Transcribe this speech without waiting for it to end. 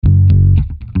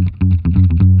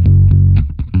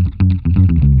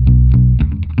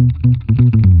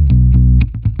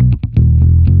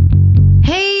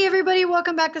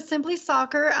back to Simply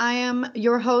Soccer. I am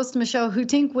your host, Michelle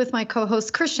Hootink, with my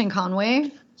co-host, Christian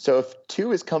Conway. So if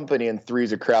 2 is company and 3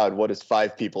 is a crowd, what does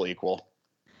 5 people equal?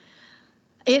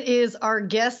 It is our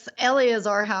guest,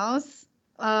 Eleazar House.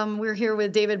 We're here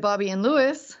with David, Bobby, and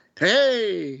Lewis.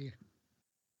 Hey!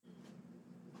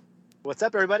 What's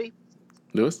up, everybody?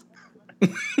 Lewis?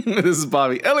 This is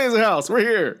Bobby. Eleazar House, we're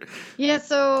here. Yeah,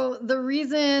 so the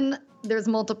reason there's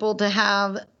multiple to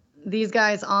have these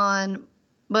guys on,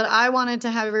 but I wanted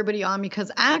to have everybody on because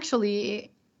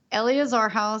actually Eleazar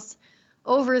House,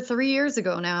 over 3 years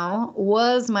ago now,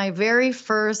 was my very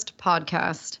first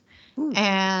podcast. Ooh.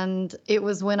 And it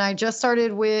was when I just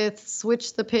started with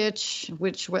Switch the Pitch,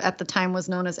 which at the time was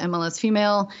known as MLS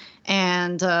Female.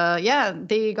 And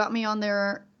they got me on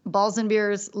their Balls and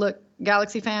Beers. Look,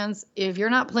 Galaxy fans, if you're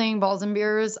not playing Balls and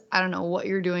Beers, I don't know what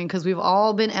you're doing, because we've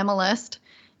all been MLS'd.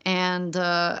 And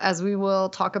as we will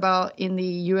talk about in the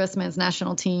U.S. men's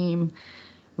national team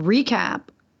recap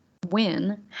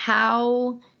win,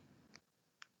 how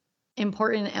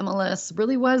important MLS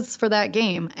really was for that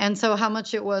game, and so how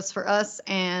much it was for us.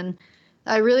 And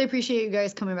I really appreciate you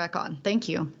guys coming back on. Thank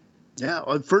you. Yeah,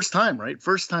 well, first time, right?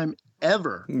 First time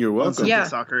ever. You're welcome. Simply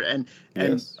Soccer, and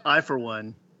yes. I, for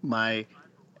one,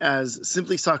 as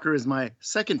Simply Soccer is my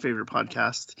second favorite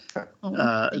podcast.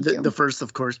 The first,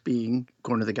 of course, being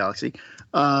Corner of the Galaxy.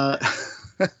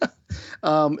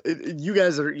 You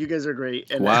guys are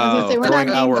great. And wow, throwing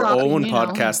our own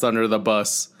podcast under the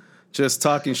bus. Just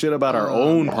talking shit about our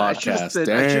own podcast.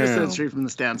 I should have said straight from the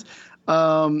stands.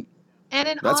 And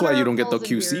that's why you don't get the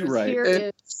QC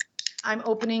right. I'm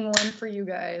opening one for you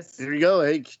guys. Here you go.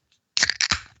 Hey,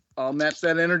 I'll match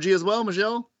that energy as well,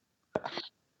 Michelle.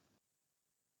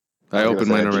 I opened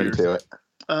mine already.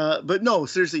 But no,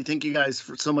 seriously, thank you guys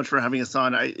so much for having us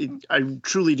on. I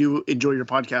truly do enjoy your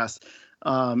podcast.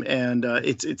 And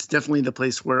it's definitely the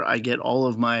place where I get all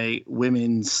of my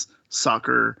women's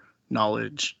soccer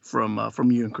knowledge from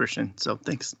you and Christian. So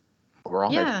thanks. We're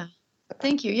honored. Yeah,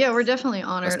 thank you. Yeah, we're definitely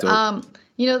honored.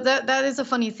 That is a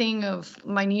funny thing of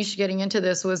my niche getting into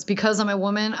this was because I'm a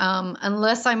woman.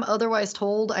 Unless I'm otherwise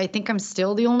told, I think I'm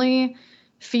still the only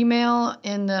female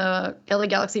in the LA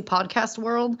Galaxy podcast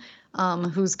world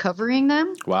who's covering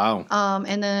them. Wow.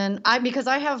 And then because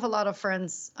I have a lot of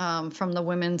friends from the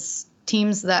women's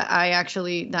teams that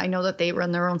I know that they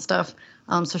run their own stuff.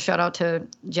 So shout out to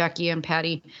Jackie and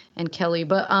Patty and Kelly.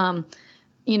 But,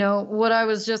 what I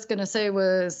was just going to say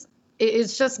was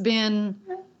it's just been,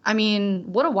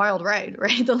 what a wild ride,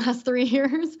 right? The last 3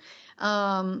 years.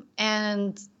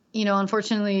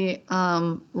 Unfortunately,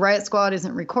 Riot Squad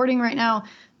isn't recording right now,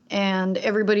 and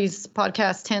everybody's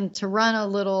podcasts tend to run a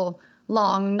little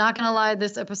long. Not going to lie,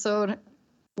 this episode,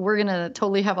 we're going to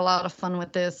totally have a lot of fun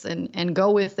with this and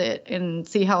go with it and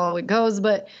see how it goes.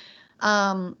 But,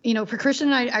 for Christian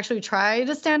and I actually try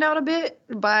to stand out a bit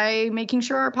by making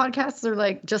sure our podcasts are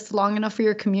like just long enough for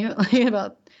your commute, like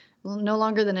about no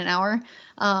longer than an hour,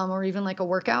 or even like a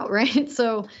workout, right?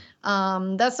 So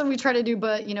that's what we try to do.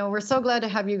 But, we're so glad to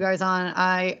have you guys on.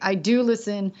 I do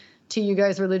listen to you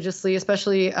guys religiously,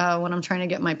 especially when I'm trying to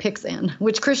get my picks in.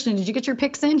 Which, Christian, did you get your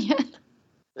picks in yet?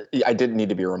 I didn't need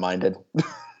to be reminded.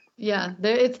 Yeah,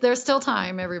 there's still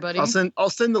time, everybody. I'll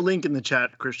send the link in the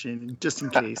chat, Christian, just in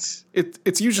case.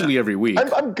 It's usually every week.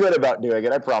 I'm good about doing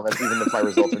it, I promise, even if my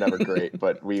results are never great.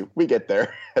 But we get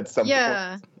there at some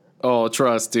point. Oh,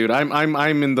 trust, dude. I'm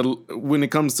in the, when it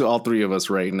comes to all three of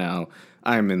us right now,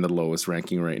 I'm in the lowest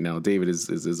ranking right now. David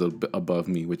is above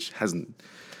me, which I'm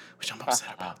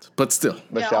upset about. But still.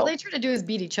 Yeah, all they try to do is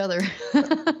beat each other.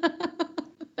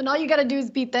 And all you got to do is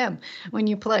beat them when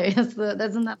you play. Isn't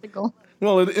that the goal?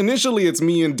 Well, initially it's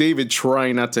me and David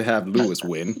trying not to have Lewis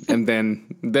win, and then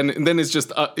it's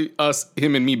just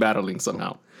him and me battling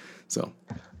somehow. So,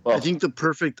 well, I think the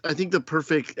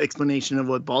perfect explanation of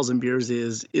what Balls and Beers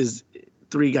is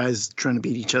 3 guys trying to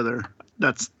beat each other.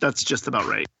 That's just about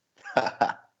right.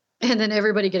 And then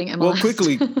everybody getting MLS.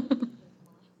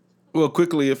 Well,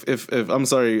 quickly, if I'm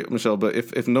sorry, Michelle, but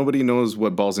if nobody knows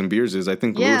what Balls and Beers is, I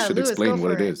think Lewis should explain what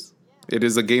it is. It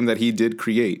is a game that he did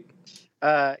create.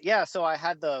 So I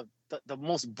had the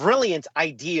most brilliant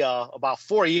idea about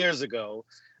 4 years ago,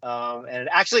 and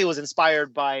actually it was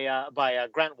inspired by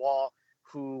Grant Wall,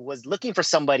 who was looking for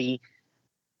somebody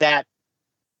that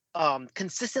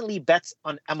consistently bets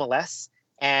on MLS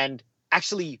and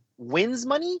actually wins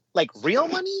money, like real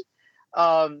money.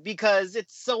 Because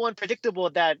it's so unpredictable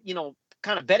that,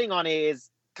 kind of betting on it is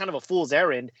kind of a fool's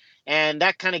errand. And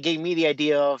that kind of gave me the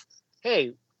idea of,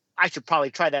 hey, I should probably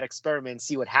try that experiment and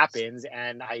see what happens.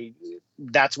 And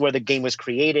that's where the game was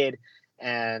created.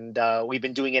 And we've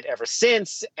been doing it ever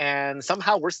since. And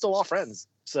somehow we're still all friends.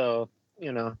 So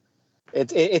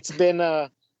it's been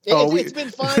it's been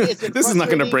fun. It's been this is not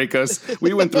going to frustrating. break us.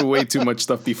 We went through way too much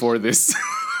stuff before this.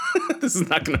 This is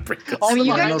not going to break us. I mean,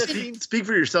 you I don't guys know, speak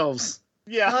for yourselves.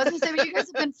 Yeah. I was gonna say, but you guys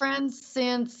have been friends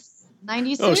since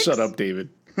 '96. Oh, shut up, David.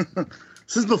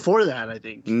 Since before that, I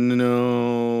think.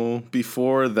 No,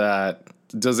 before that.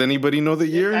 Does anybody know the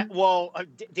year?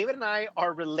 David and I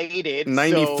are related.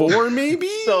 94, maybe?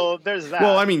 So there's that.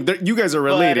 Well, I mean, you guys are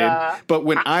related, but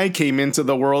when I came into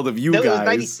the world of you that guys... was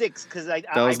 96, because I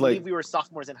believe we were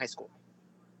sophomores in high school.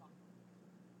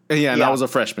 Yeah, and I was a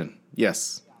freshman.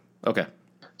 Yes. Okay.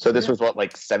 So this was what,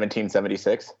 like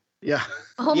 1776? Yeah.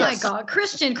 Oh my God,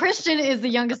 Christian is the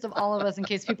youngest of all of us. In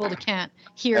case people can't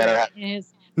hear it,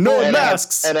 his no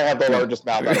masks. And I have the largest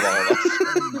mouth out of all of us.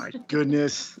 Oh my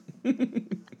goodness.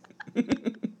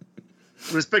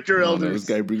 Respect your elders. This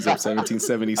guy brings up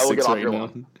 1776 right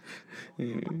now.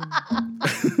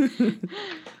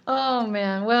 Oh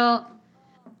man. Well,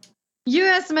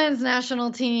 U.S. men's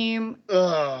national team.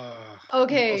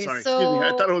 Okay, sorry. so Excuse me. I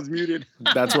thought I was muted.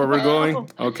 That's where we're going.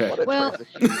 Okay. Well,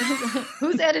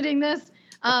 who's editing this?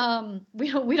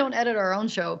 We don't edit our own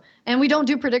show, and we don't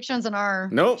do predictions on our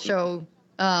show.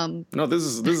 No, this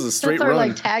is a straight that's our run.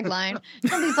 like tagline.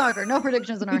 Sunday soccer, no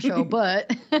predictions in our show,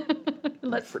 but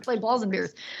let's play balls and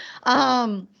beers.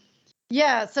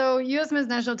 Yeah, so U.S. men's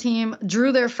national team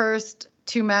drew their first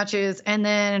 2 matches and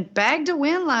then bagged a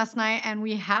win last night, and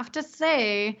we have to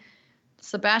say,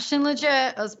 Sebastian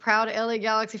Lletget, as proud LA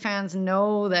Galaxy fans,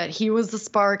 know that he was the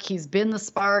spark. He's been the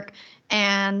spark,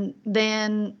 and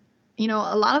then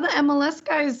a lot of the MLS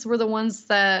guys were the ones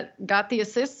that got the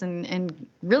assists and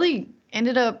really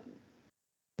ended up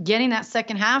getting that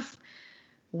second half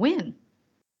win.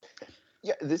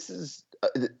 Yeah, this is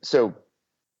so.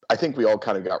 I think we all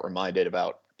kind of got reminded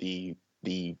about the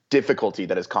difficulty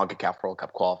that is CONCACAF World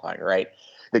Cup qualifying. Right,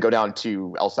 they go down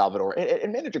to El Salvador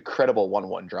and manage a credible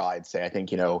 1-1 draw. I'd say. I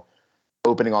think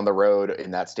opening on the road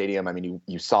in that stadium. I mean,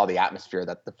 you saw the atmosphere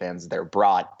that the fans there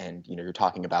brought, and you're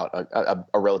talking about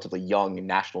a relatively young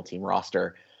national team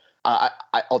roster.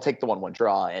 I'll take the 1-1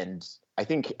 draw, and I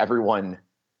think everyone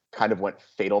kind of went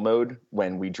fatal mode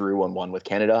when we drew 1-1 with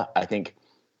Canada. I think,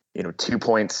 2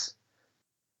 points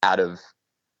out of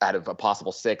a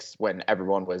possible 6 when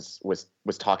everyone was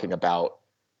talking about,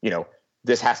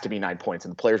 this has to be 9 points,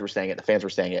 and the players were saying it, the fans were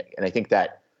saying it. And I think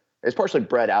that it's partially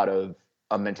bred out of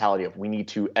a mentality of we need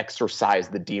to exorcise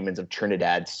the demons of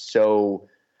Trinidad so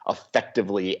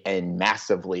effectively and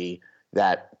massively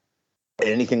that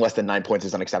anything less than 9 points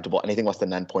is unacceptable. Anything less than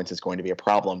 9 points is going to be a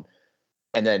problem.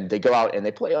 And then they go out and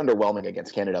they play underwhelming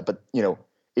against Canada. But,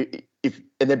 and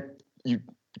then you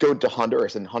go to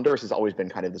Honduras, and Honduras has always been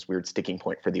kind of this weird sticking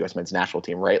point for the U.S. men's national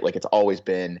team, right? Like it's always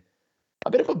been a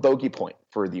bit of a bogey point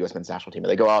for the U.S. men's national team. And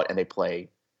they go out and they play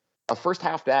a first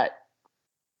half that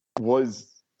was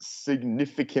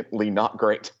significantly not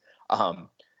great. And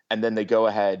then they go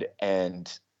ahead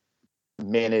and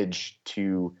manage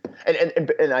to,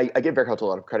 and I give Berhalter a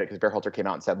lot of credit because Berhalter came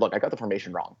out and said, look, I got the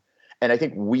formation wrong. And I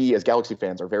think we as Galaxy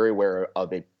fans are very aware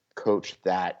of a coach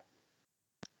that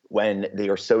when they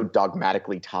are so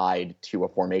dogmatically tied to a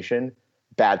formation,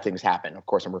 bad things happen. Of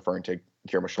course, I'm referring to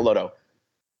Guillermo Schelotto.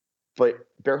 But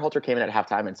Berhalter came in at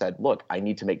halftime and said, look, I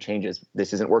need to make changes.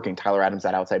 This isn't working. Tyler Adams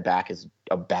at outside back is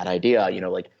a bad idea.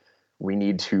 We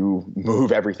need to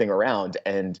move everything around.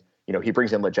 And, he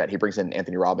brings in Lletget. He brings in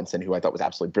Anthony Robinson, who I thought was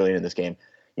absolutely brilliant in this game.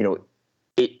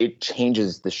 It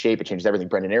changes the shape. It changes everything.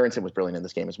 Brendan Aronson was brilliant in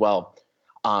this game as well.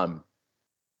 I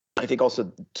think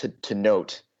also to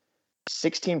note,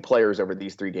 16 players over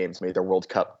these 3 games made their World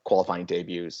Cup qualifying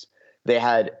debuts. They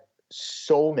had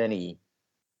so many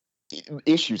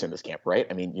issues in this camp, right?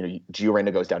 I mean, Gio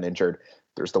Reyna goes down injured.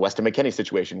 There's the Weston McKennie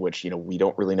situation, which, we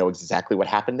don't really know exactly what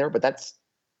happened there, but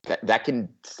that can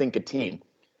sink a team.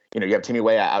 You have Timmy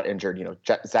Weah out injured,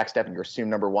 Zach Steffen, your assumed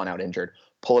number 1 out injured.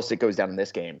 Pulisic goes down in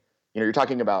this game. You're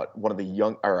talking about one of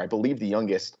the I believe the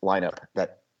youngest lineup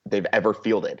that they've ever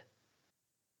fielded.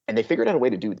 And they figured out a way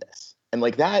to do this. And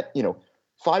like that,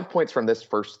 5 points from this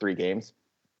first 3 games,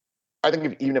 I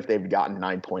think even if they've gotten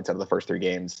 9 points out of the first 3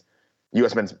 games,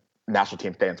 U.S. men's national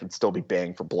team fans would still be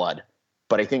baying for blood.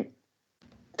 But I think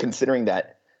considering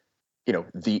that,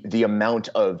 the amount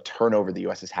of turnover the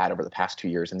U.S. has had over the past 2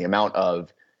 years and the amount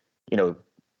of,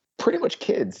 pretty much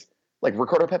kids like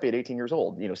Ricardo Pepi at 18 years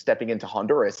old, stepping into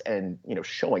Honduras and,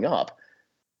 showing up,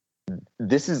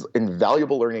 this is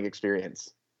invaluable learning experience.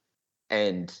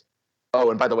 And,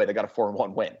 and by the way, they got a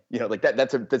 4-1 win,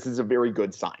 this is a very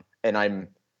good sign. And I'm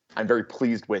very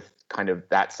pleased with kind of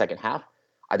that second half.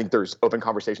 I think there's open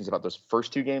conversations about those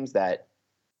first 2 games that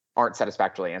aren't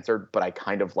satisfactorily answered, but I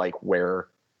kind of like where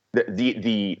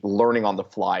the learning on the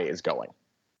fly is going.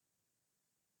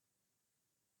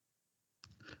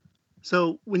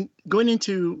 So when going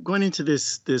into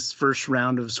this first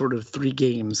round of sort of 3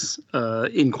 games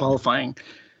in qualifying,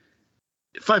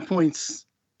 5 points,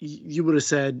 you would have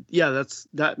said, yeah,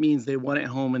 that means they won at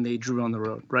home and they drew on the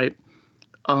road, right?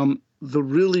 The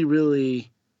really,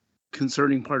 really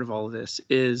concerning part of all of this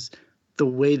is the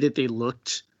way that they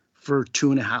looked for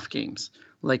 2.5 games.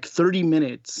 Like 30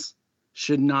 minutes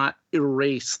should not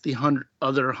erase the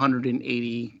other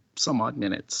 180 some odd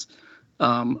minutes.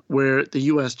 Where the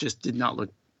U.S. just did not look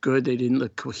good. They didn't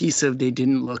look cohesive. They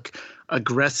didn't look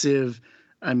aggressive.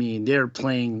 I mean, they're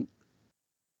playing,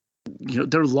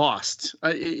 they're lost.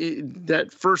 That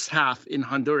first half in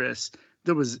Honduras,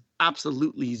 there was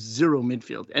absolutely zero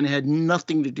midfield, and it had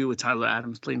nothing to do with Tyler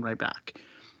Adams playing right back.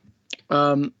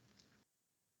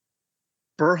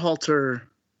 Berhalter,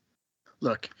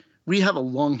 look, we have a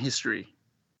long history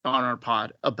on our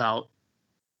pod about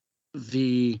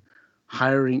the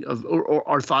hiring of, or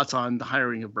our thoughts on the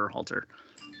hiring of Berhalter.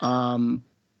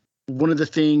 One of the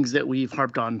things that we've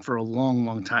harped on for a long,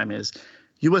 long time is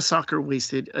U.S. Soccer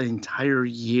wasted an entire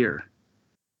year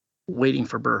waiting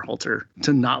for Berhalter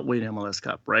to not win MLS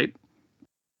Cup, right?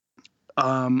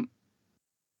 And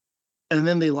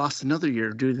then they lost another year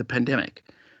due to the pandemic.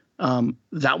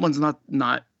 That one's not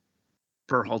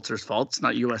Berhalter's fault. It's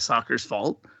not U.S. Soccer's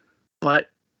fault,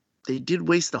 but they did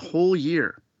waste the whole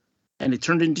year. And it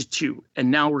turned into 2, and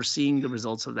now we're seeing the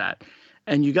results of that.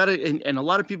 And you got to, and a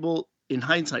lot of people in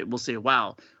hindsight will say,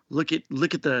 "Wow, look at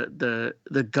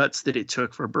the guts that it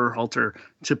took for Berhalter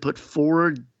to put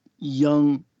 4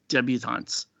 young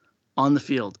debutants on the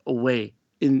field away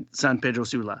in San Pedro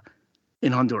Sula,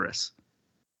 in Honduras."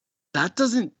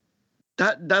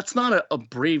 That's not a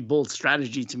brave, bold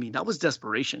strategy to me. That was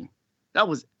desperation. That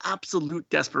was absolute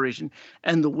desperation,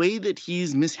 and the way that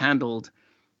he's mishandled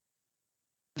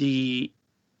the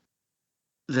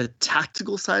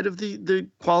tactical side of the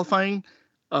qualifying,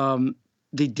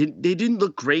 they didn't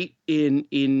look great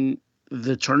in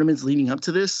the tournaments leading up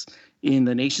to this. In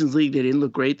the Nations League, they didn't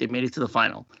look great. They made it to the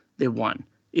final. They won.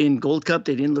 In Gold Cup,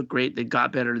 they didn't look great. They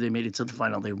got better. They made it to the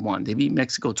final. They won. They beat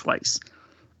Mexico twice.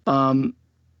 They're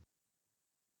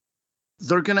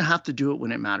going to have to do it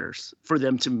when it matters for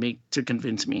them to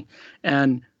convince me.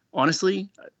 And honestly,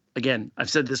 again, I've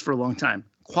said this for a long time.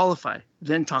 Qualify,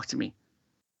 then talk to me.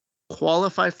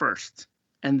 Qualify first,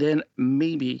 and then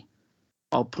maybe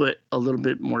I'll put a little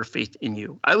bit more faith in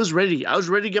you. I was ready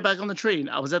to get back on the train.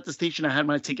 I was at the station. I had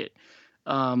my ticket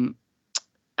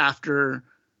after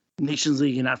Nations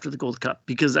League and after the Gold Cup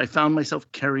because I found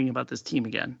myself caring about this team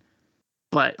again.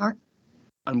 But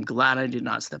I'm glad I did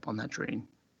not step on that train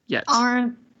yet.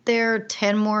 Aren't there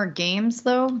 10 more games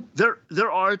though?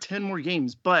 There are 10 more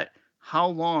games, but how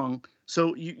long?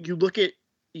 So you look at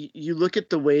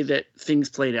the way that things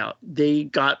played out. They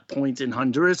got points in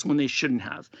Honduras when they shouldn't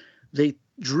have. They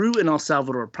drew in El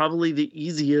Salvador, probably the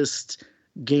easiest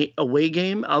away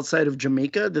game outside of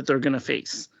Jamaica that they're going to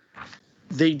face.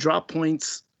 They drop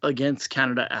points against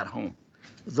Canada at home.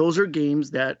 Those are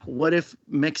games that what if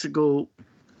we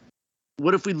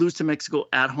lose to Mexico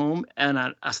at home and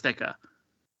at Azteca?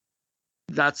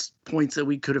 That's points that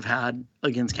we could have had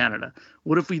against Canada.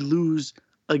 What if we lose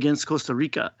against Costa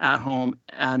Rica at home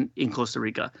and in Costa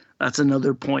Rica? That's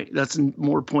another point. That's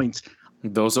more points.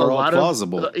 Those are all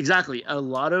plausible. Exactly. A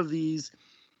lot of these,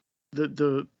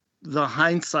 the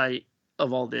hindsight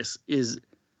of all this is,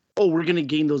 we're going to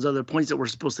gain those other points that we're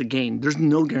supposed to gain. There's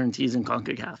no guarantees in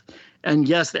CONCACAF. And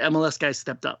yes, the MLS guys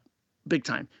stepped up big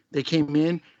time. They came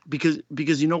in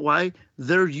because you know why?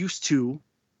 They're used to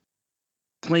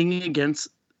playing against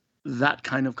that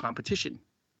kind of competition.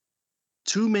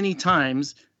 Too many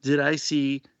times did I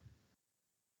see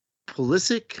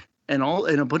Pulisic and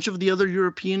a bunch of the other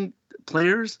European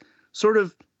players sort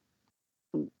of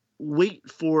wait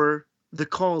for the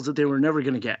calls that they were never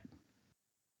going to get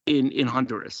in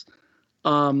Honduras.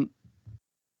 There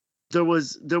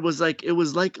was like, it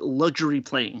was like luxury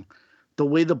playing. The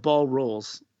way the ball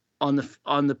rolls on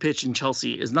the pitch in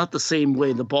Chelsea is not the same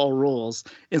way the ball rolls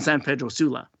in San Pedro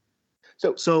Sula.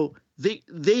 So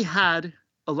they had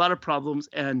a lot of problems,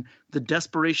 and the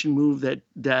desperation move that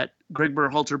Greg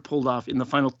Berhalter pulled off in the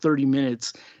final 30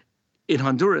 minutes in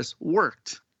Honduras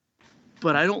worked.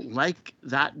 But I don't like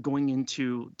that going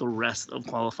into the rest of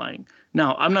qualifying.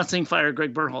 Now, I'm not saying fire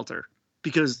Greg Berhalter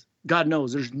because God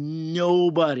knows there's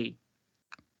nobody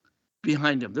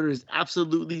behind him. There is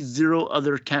absolutely zero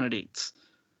other candidates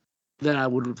that I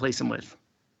would replace him with.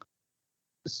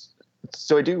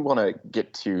 So I do want to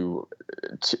get to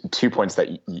 2 points that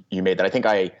you made that I think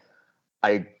I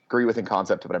agree with in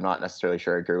concept, but I'm not necessarily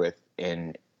sure I agree with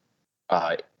in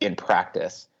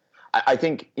practice. I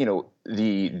think, you know,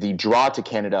 the draw to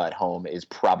Canada at home is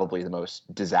probably the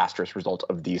most disastrous result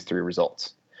of these three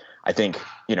results. I think,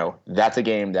 you know, that's a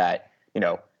game that, you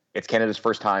know, it's Canada's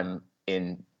first time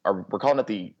in, we're calling it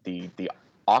the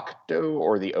octo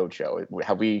or the ocho.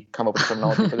 Have we come up with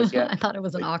terminology for this yet? I thought it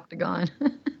was an octagon.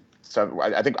 So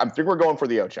I think we're going for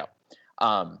the ocho.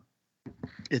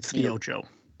 It's the Ocho.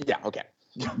 Yeah, okay.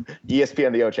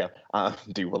 ESPN the Ocho.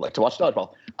 Do would like to watch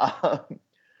dodgeball.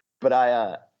 But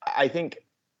I think,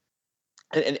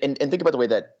 and think about the way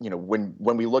that, you know,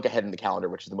 when we look ahead in the calendar,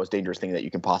 which is the most dangerous thing that you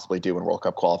can possibly do in World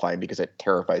Cup qualifying because it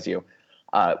terrifies you.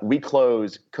 We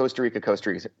close Costa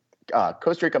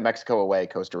Rica, Mexico away,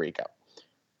 Costa Rica.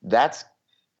 That's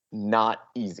not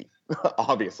easy,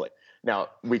 obviously. Now,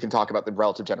 we can talk about the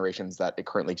relative generations that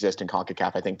currently exist in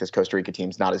CONCACAF. I think this Costa Rica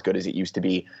team's not as good as it used to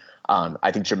be.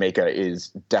 I think Jamaica is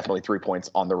definitely 3 points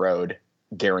on the road,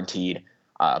 guaranteed,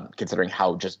 considering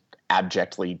how just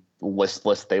abjectly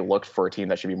listless they looked for a team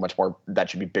that should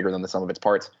be bigger than the sum of its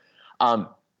parts. But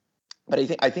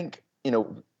I think, you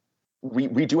know,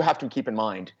 we do have to keep in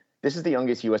mind, this is the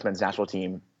youngest U.S. men's national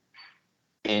team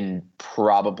in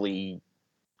probably,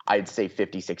 I'd say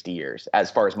 50, 60 years,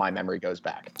 as far as my memory goes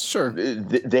back. Sure.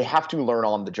 They have to learn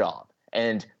on the job,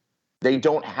 and they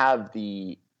don't have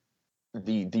the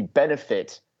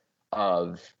benefit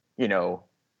of, you know,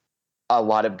 a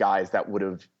lot of guys that would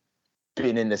have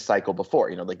been in this cycle before.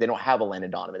 You know, like they don't have a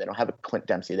Landon Donovan, they don't have a Clint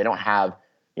Dempsey, they don't have,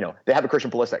 you know, they have a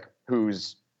Christian Pulisic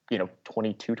who's, you know,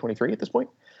 22, 23 at this point.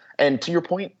 And to your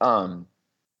point, and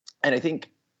I think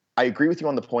I agree with you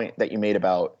on the point that you made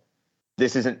about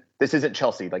this isn't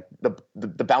Chelsea. Like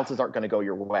the bounces aren't going to go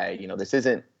your way. You know, this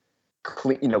isn't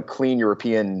clean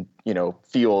European, you know,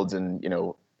 fields, and, you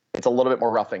know, it's a little bit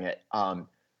more roughing it.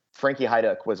 Frankie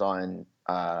Heiduk was on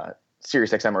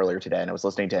Sirius XM earlier today, and I was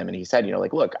listening to him, and he said, you know,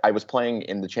 like, look, I was playing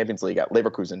in the Champions League at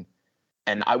Leverkusen,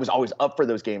 and I was always up for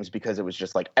those games because it was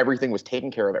just like everything was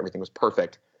taken care of, everything was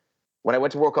perfect. When I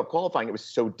went to World Cup qualifying, it was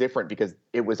so different because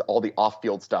it was all the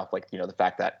off-field stuff, like, you know, the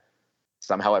fact that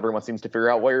somehow everyone seems to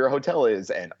figure out where your hotel is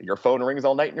and your phone rings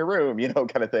all night in your room, you know,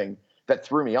 kind of thing, that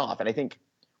threw me off. And I think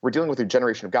we're dealing with a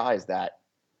generation of guys that,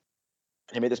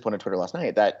 and I made this point on Twitter last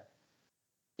night, that,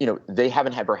 you know, they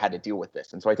haven't ever had to deal with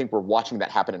this. And so I think we're watching that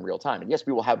happen in real time. And yes,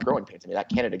 we will have growing pains. I mean, that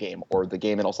Canada game or the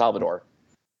game in El Salvador,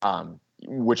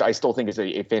 which I still think is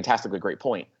a fantastically great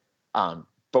point.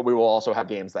 But we will also have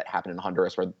games that happen in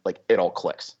Honduras where, like, it all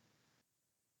clicks.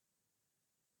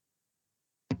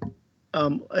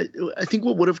 I think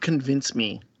what would have convinced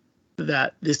me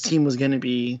that this team was going to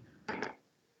be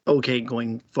okay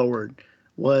going forward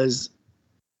was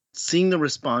seeing the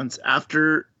response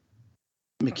after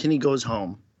McKinney goes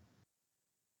home,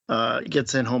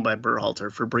 gets sent home by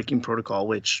Berhalter for breaking protocol,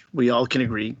 which we all can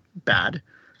agree, bad.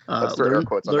 Let's throw air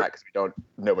quotes on that because we don't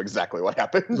know exactly what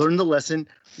happened. Learn the lesson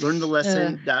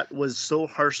that was so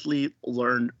harshly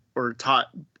learned or taught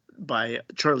by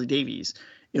Charlie Davies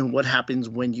in what happens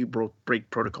when you break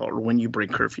protocol or when you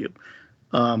break curfew.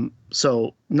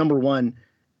 So number one,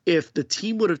 if the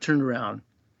team would have turned around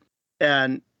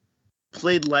and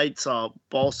played lights off,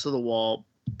 balls to the wall,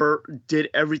 did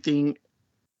everything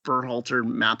Berhalter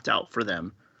mapped out for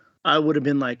them, I would have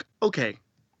been like, okay,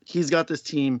 he's got this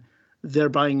team. They're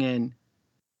buying in.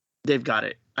 They've got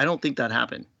it. I don't think that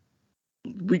happened.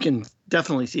 We can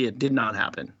definitely see it did not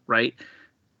happen, right?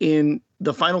 In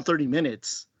the final 30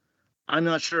 minutes, I'm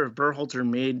not sure if Berhalter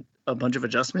made a bunch of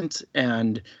adjustments,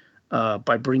 and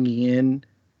by bringing in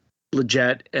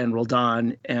Lletget and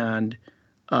Roldan and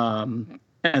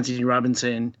Anthony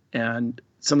Robinson and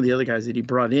some of the other guys that he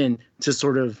brought in to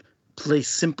sort of play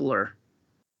simpler,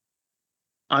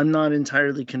 I'm not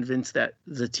entirely convinced that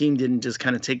the team didn't just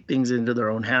kind of take things into their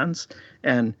own hands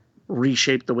and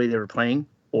reshape the way they were playing,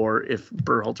 or if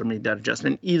Berhalter made that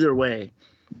adjustment. Either way,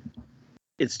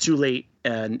 it's too late,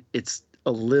 and it's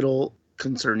a little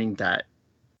concerning that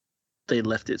they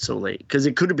left it so late because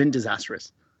it could have been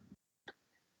disastrous.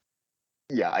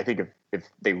 Yeah, I think if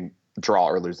they draw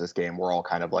or lose this game, we're all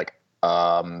kind of like,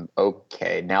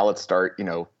 okay, now let's start, you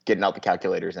know, getting out the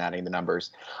calculators and adding the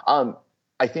numbers.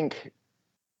 I think,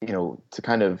 you know, to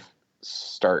kind of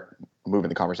start moving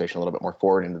the conversation a little bit more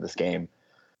forward into this game,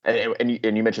 and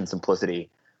you mentioned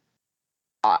simplicity.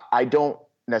 I don't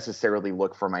necessarily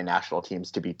look for my national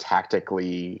teams to be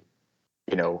tactically,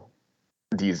 you know,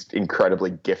 these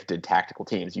incredibly gifted tactical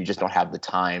teams. You just don't have the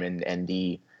time and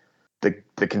the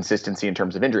consistency in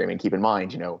terms of injury. I mean, keep in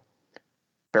mind, you know,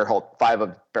 5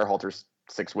 of Berhalter's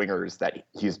 6 wingers that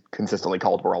he's consistently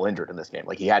called were all injured in this game.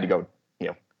 Like he had to go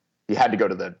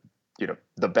to the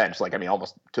the bench, like, I mean,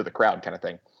 almost to the crowd kind of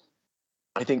thing.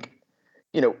 I think,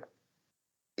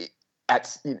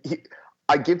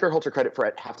 I give Berhalter credit for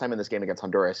at halftime in this game against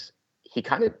Honduras. He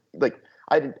kind of like,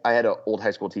 I had an old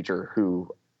high school teacher who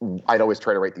I'd always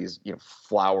try to write these,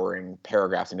 flowering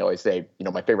paragraphs, and he'd always say,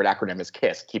 my favorite acronym is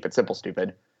KISS, keep it simple,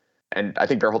 stupid. And I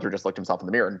think Berhalter just looked himself in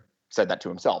the mirror and said that to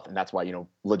himself. And that's why,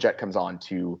 Lletget comes on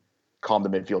to calm the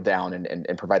midfield down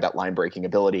and provide that line breaking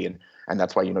ability. And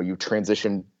that's why, you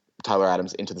transition Tyler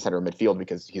Adams into the center of midfield,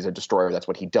 because he's a destroyer. That's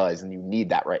what he does. And you need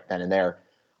that right then and there.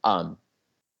 And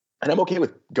I'm okay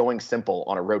with going simple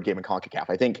on a road game in CONCACAF.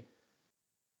 I think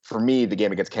for me, the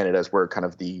game against Canada is where kind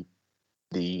of the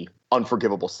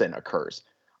unforgivable sin occurs.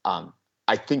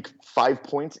 I think 5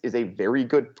 points is a very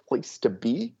good place to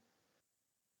be,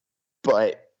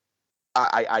 but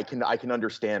I can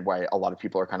understand why a lot of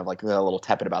people are kind of like a little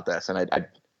tepid about this. And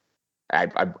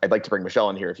I'd like to bring Michelle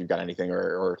in here if you've got anything,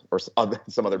 or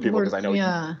some other people, because I know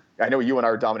you and I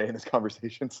are dominating this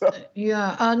conversation. So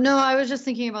no, I was just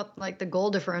thinking about like the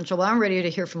goal differential, but I'm ready to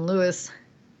hear from Lewis.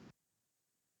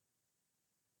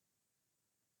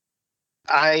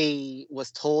 I was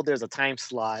told there's a time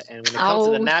slot, and when it comes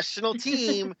to the national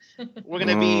team, we're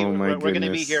gonna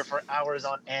be here for hours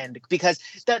on end, because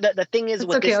the thing is,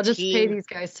 with this I'll just team, pay these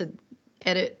guys to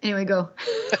edit. Anyway, go.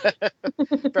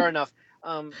 Fair enough.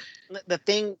 The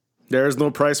thing, there is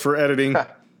no price for editing.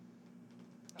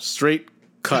 Straight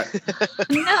cut.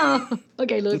 No.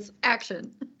 Okay, Lewis,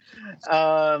 action.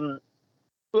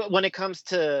 When it comes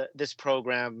to this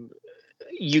program,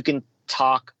 you can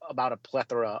talk about a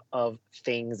plethora of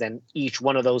things, and each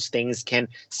one of those things can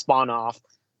spawn off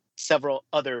several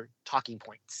other talking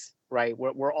points, right?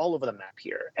 We're all over the map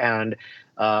here. And,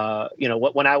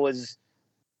 when I was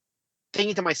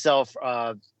thinking to myself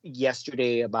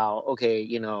yesterday about, okay,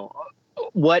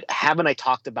 what haven't I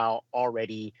talked about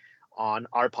already on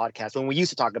our podcast when we used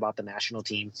to talk about the national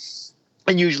team,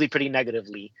 and usually pretty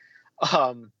negatively,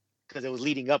 because it was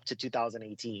leading up to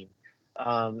 2018.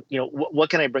 What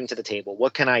can I bring to the table?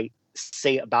 What can I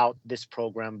say about this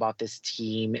program, about this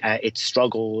team, its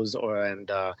struggles,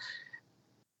 and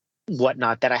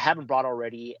whatnot that I haven't brought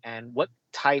already? And what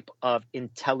type of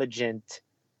intelligent,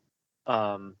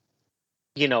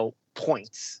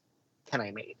 points can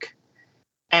I make?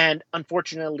 And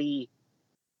unfortunately,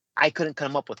 I couldn't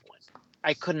come up with one.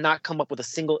 I could not come up with a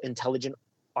single intelligent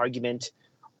argument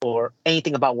or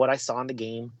anything about what I saw in the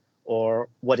game or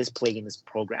what is plaguing this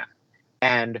program.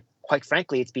 And quite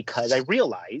frankly, it's because I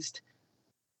realized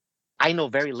I know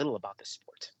very little about this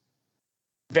sport.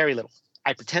 Very little.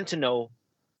 I pretend to know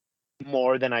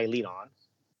more than I lead on.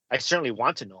 I certainly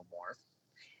want to know more.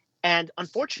 And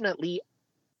unfortunately,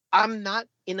 I'm not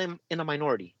in a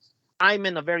minority. I'm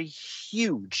in a very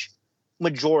huge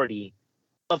majority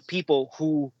of people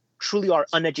who truly are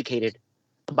uneducated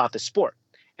about the sport.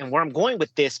 And where I'm going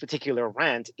with this particular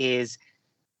rant is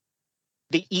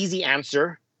the easy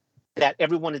answer that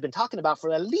everyone has been talking about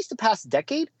for at least the past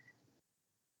decade: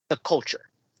 the culture,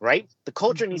 right? The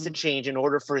culture needs to change in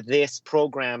order for this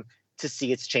program to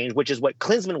see its change, which is what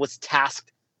Klinsmann was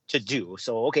tasked to do.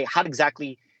 So, okay, how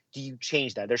exactly do you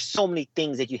change that? There's so many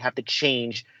things that you have to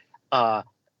change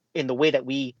in the way that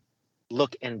we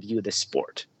look and view the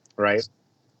sport, right?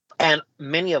 And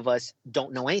many of us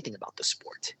don't know anything about the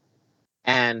sport.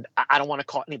 And I don't want to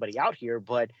call anybody out here,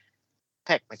 but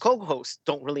heck, my co-hosts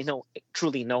don't really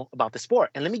truly know about the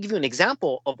sport. And let me give you an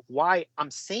example of why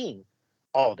I'm saying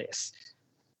all this.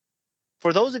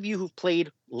 For those of you who've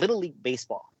played Little League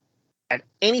Baseball at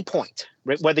any point,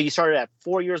 right, whether you started at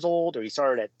 4 years old or you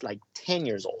started at like 10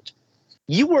 years old,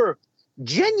 you were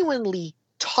genuinely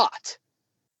taught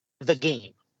the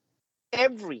game.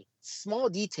 Every small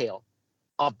detail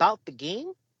about the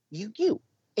game, you knew.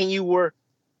 And you were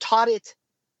taught it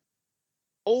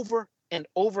over and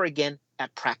over again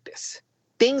at practice.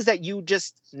 Things that you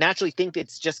just naturally think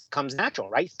it's just comes natural,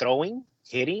 right? Throwing,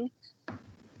 hitting.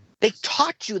 They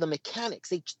taught you the mechanics.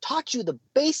 They taught you the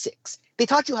basics. They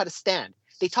taught you how to stand.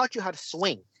 They taught you how to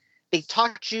swing. They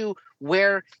taught you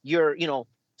where you're,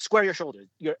 square your shoulders.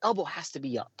 Your elbow has to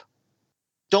be up.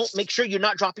 Don't make sure you're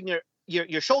not dropping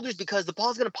your shoulders, because the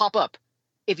ball's going to pop up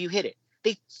if you hit it.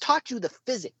 They taught you the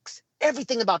physics,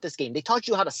 everything about this game. They taught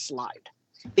you how to slide.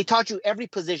 They taught you every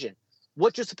position,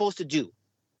 what you're supposed to do.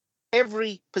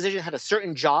 Every position had a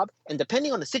certain job, and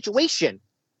depending on the situation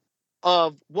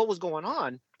of what was going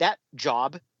on, that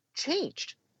job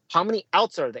changed. How many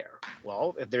outs are there?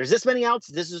 Well, if there's this many outs,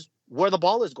 this is where the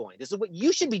ball is going. This is what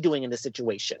you should be doing in this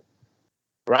situation,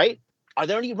 right? Are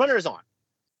there any runners on?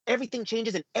 Everything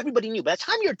changes, and everybody knew. By the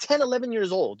time you're 10, 11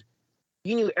 years old,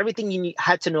 you knew everything you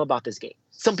had to know about this game.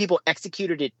 Some people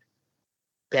executed it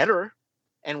better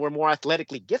and were more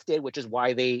athletically gifted, which is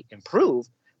why they improved.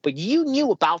 But you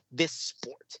knew about this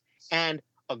sport. And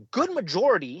a good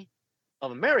majority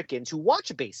of Americans who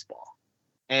watch baseball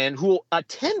and who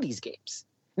attend these games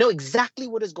know exactly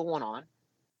what is going on.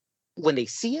 When they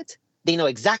see it, they know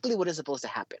exactly what is supposed to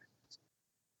happen.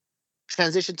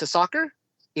 Transition to soccer.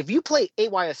 If you play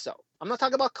AYSO, I'm not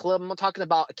talking about club, I'm not talking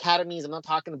about academies, I'm not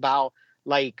talking about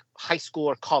like high school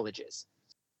or colleges.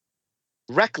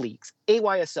 Rec leagues,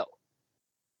 AYSO,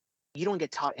 you don't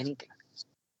get taught anything.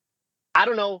 I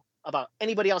don't know about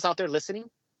anybody else out there listening,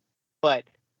 but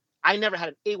I never had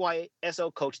an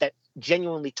AYSO coach that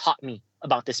genuinely taught me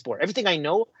about this sport. Everything I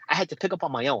know, I had to pick up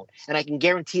on my own. And I can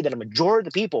guarantee that a majority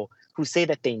of the people who say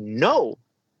that they know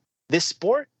this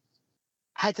sport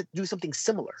had to do something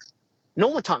similar. No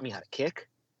one taught me how to kick.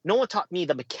 No one taught me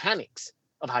the mechanics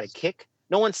of how to kick.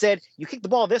 No one said, you kick the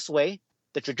ball this way,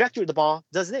 the trajectory of the ball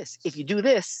does this. If you do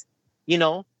this,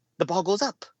 the ball goes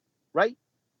up, right?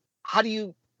 How do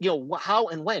you, how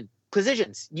and when?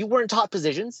 Positions. You weren't taught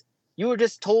positions. You were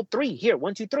just told 3. Here,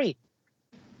 1, 2, 3.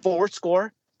 Forward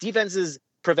score, defenses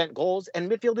prevent goals, and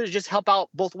midfielders just help out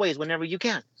both ways whenever you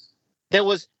can. There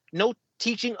was no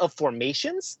teaching of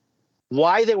formations,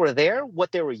 why they were there,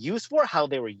 what they were used for, how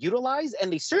they were utilized,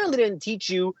 and they certainly didn't teach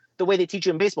you the way they teach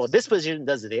you in baseball. This position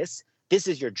does this. This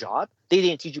is your job. They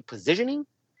didn't teach you positioning.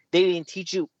 They didn't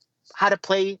teach you how to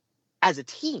play as a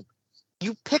team.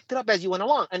 You picked it up as you went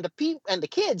along. And the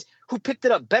kids who picked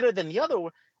it up better than the other,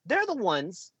 they're the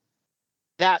ones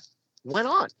that went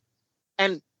on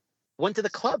and went to the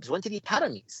clubs, went to the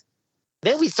academies.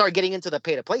 Then we start getting into the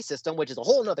pay-to-play system, which is a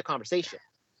whole nother conversation.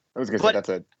 I was going to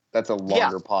say that's a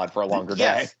longer pod for a longer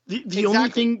day. The only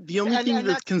thing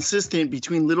that's consistent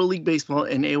between Little League Baseball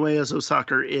and AYSO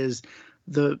soccer is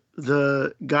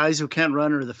the guys who can't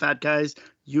run or the fat guys.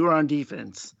 You're on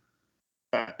defense.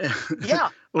 Yeah,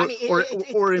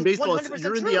 or in baseball,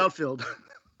 you're in the outfield.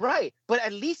 Right, but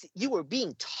at least you were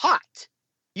being taught.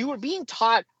 You were being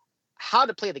taught how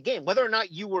to play the game. Whether or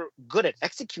not you were good at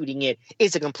executing it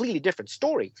is a completely different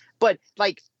story. But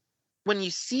like when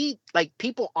you see like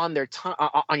people on their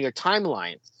on your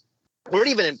timeline, or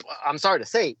even I'm sorry to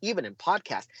say, even in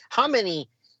podcasts, how many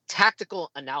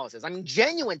tactical analysis,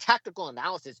 genuine tactical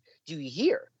analysis do you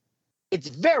hear? It's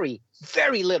very,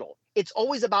 very little. It's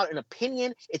always about an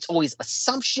opinion. It's always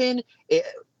assumption,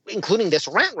 including this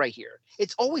rant right here.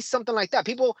 It's always something like that.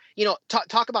 People,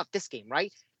 talk about this game,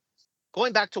 right?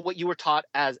 Going back to what you were taught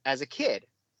as a kid.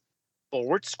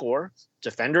 Forward score,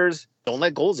 defenders don't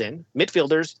let goals in,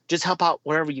 midfielders just help out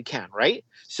wherever you can, right?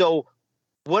 So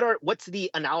what's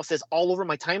the analysis all over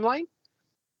my timeline?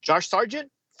 Josh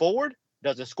Sargent, forward,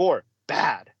 doesn't score.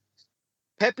 Bad.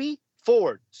 Pepe,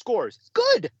 forward, scores.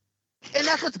 Good. And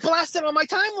that's what's blasted on my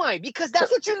timeline because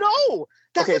that's what you know.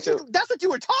 That's what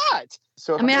you were taught.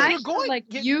 So I feel like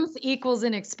youth equals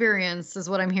inexperience is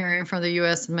what I'm hearing from the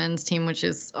U.S. men's team, which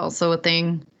is also a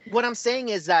thing. What I'm saying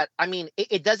is that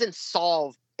it doesn't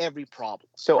solve every problem.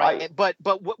 So right? But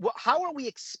how are we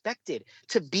expected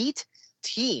to beat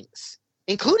teams,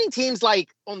 including teams like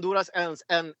Honduras and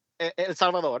El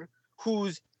Salvador,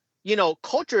 whose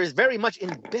culture is very much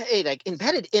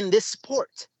embedded in this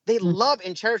sport? They love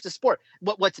and cherish the sport.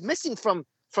 But what's missing from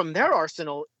their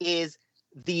arsenal is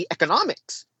the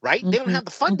economics, right? They don't have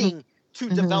the funding to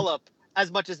develop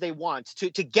as much as they want to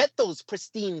get those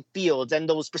pristine fields and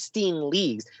those pristine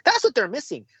leagues. That's what they're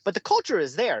missing. But the culture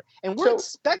is there. And we're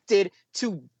expected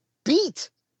to beat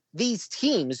these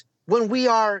teams when we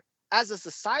are, as a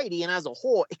society and as a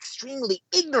whole, extremely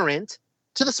ignorant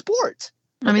to the sport.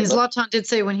 Zlatan did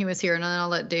say when he was here, and then I'll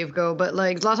let Dave go, but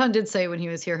Zlatan did say when he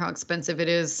was here how expensive it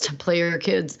is to play your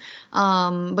kids.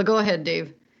 But go ahead,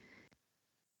 Dave.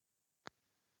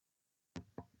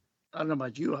 I don't know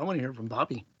about you. I want to hear from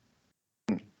Bobby.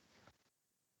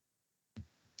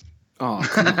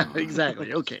 Oh,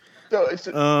 exactly. Okay.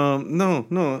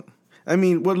 No.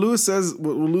 What Lewis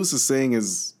is saying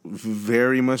is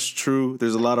very much true.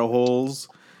 There's a lot of holes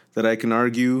that I can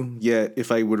argue, yet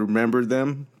if I would remember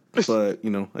them, but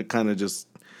I kind of just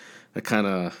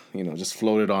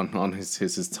floated on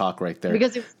his talk right there.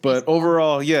 But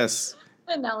overall, yes.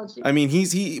 Analogy. I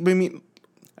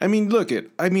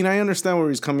understand where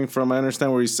he's coming from. I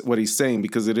understand what he's saying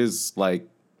because it is like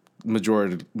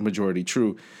majority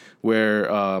true, where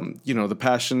the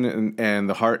passion and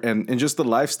the heart and just the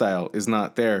lifestyle is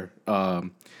not there.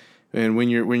 And when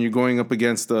you're going up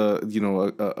against a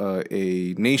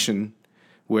nation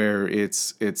where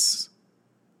it's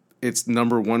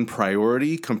number one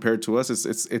priority compared to us,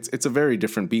 it's a very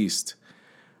different beast.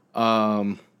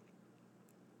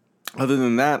 other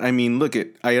than that, I mean,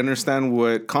 I understand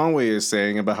what Conway is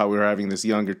saying about how we're having this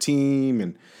younger team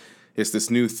and it's this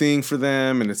new thing for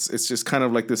them, and it's just kind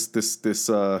of like this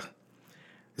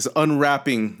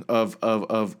unwrapping of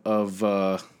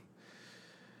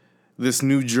this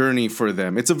new journey for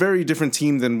them. It's a very different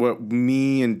team than what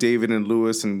me and David and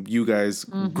Lewis and you guys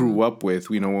grew up with.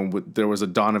 You know, when there was a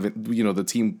Donovan, you know, the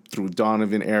team through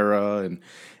Donovan era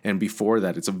and before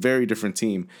that. It's a very different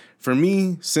team. For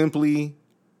me, simply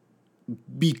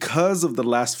because of the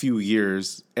last few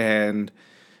years and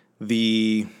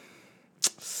the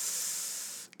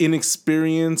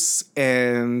inexperience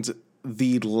and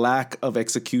the lack of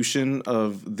execution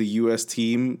of the U.S.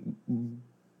 team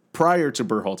prior to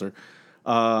Berhalter,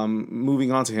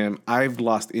 moving on to him, I've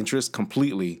lost interest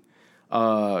completely.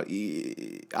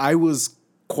 I was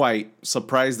quite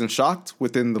surprised and shocked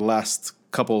within the last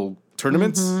couple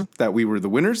tournaments that we were the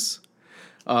winners.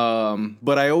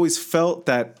 But I always felt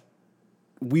that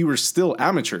we were still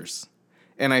amateurs.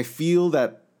 And I feel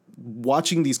that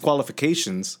watching these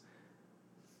qualifications,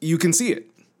 you can see it.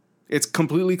 It's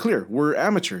completely clear. We're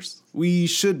amateurs. We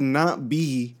should not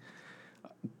be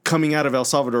coming out of El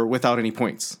Salvador without any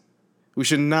points. We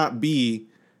should not be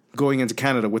going into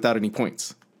Canada without any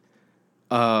points.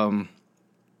 I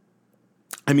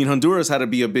mean, Honduras had to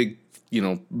be a big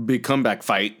comeback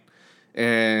fight,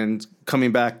 and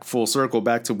coming back full circle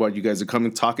back to what you guys are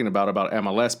talking about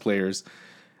MLS players.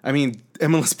 I mean,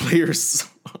 MLS players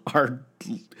are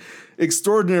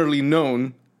extraordinarily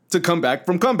known to come back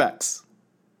from comebacks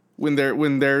when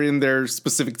they're in their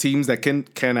specific teams that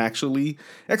can actually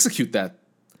execute that.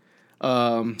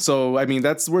 So I mean,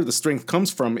 that's where the strength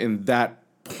comes from in that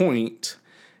point,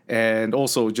 and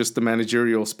also just the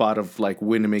managerial spot of like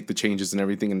when to make the changes and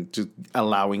everything, and just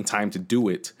allowing time to do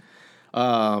it.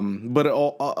 But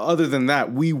other than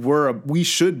that, we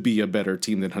should be a better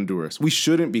team than Honduras. We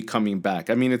shouldn't be coming back.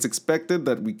 I mean, it's expected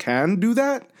that we can do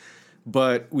that,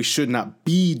 but we should not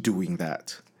be doing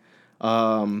that.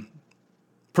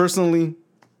 Personally,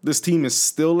 this team is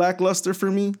still lackluster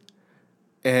for me,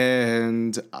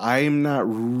 and I'm not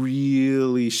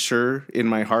really sure in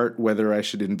my heart whether I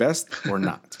should invest or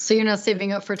not. So you're not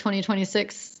saving up for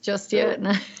 2026 just yet?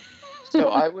 So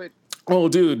I would. Oh,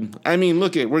 dude. I mean,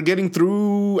 we're getting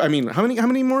through. I mean, how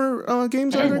many more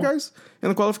games are there, guys, in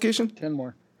the qualification? 10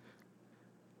 more.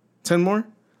 10 more?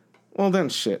 Well, then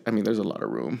shit. I mean, there's a lot of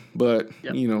room. But,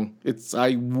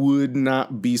 I would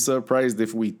not be surprised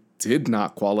if we did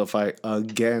not qualify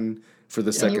again for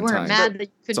the second time. You weren't mad that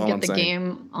you couldn't get the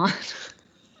game on.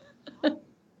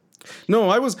 No,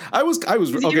 I was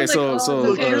okay.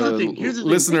 So here's the thing.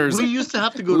 Listeners, we used to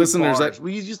have to go to bars.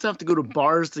 We used to have to go to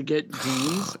bars to get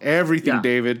games. Everything, yeah.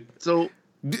 David. So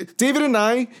David and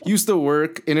I used to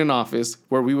work in an office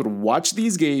where we would watch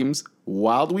these games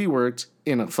while we worked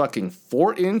in a fucking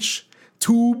 4-inch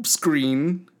tube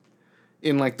screen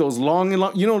in like those long,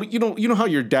 you know how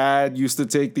your dad used to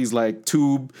take these like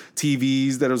tube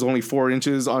TVs that was only 4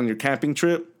 inches on your camping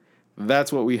trip?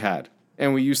 That's what we had.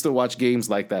 And we used to watch games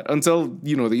like that until,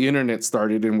 the internet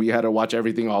started and we had to watch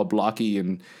everything all blocky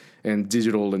and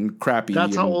digital and crappy.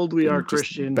 That's how old we are,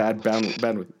 Christian. Bad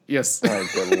bandwidth. Yes. Oh,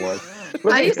 good Lord.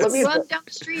 I used to run down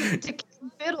the street to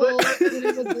Fiddle.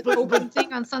 It was the open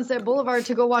thing on Sunset Boulevard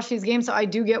to go watch these games. So I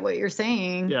do get what you're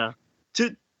saying. Yeah.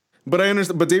 But I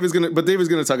understand. But David's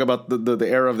gonna talk about the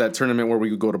era of that tournament where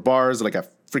we would go to bars like at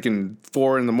freaking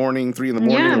 4 a.m, 3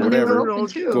 a.m, or whatever.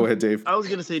 Go ahead, Dave. I was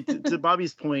gonna say to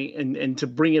Bobby's point, and to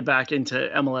bring it back into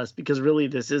MLS, because really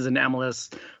this is an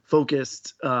MLS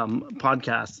focused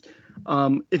podcast.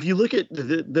 If you look at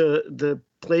the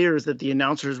players that the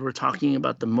announcers were talking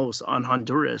about the most on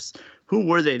Honduras, who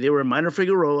were they? They were Minor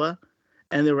Figueroa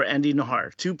and they were Andy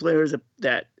Nahar, two players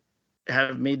that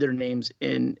have made their names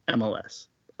in MLS.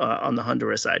 On the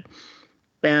Honduras side.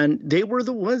 And they were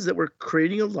the ones that were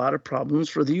creating a lot of problems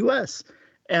for the U.S.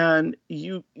 And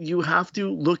you have to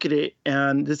look at it,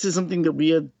 and this is something that we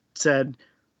had said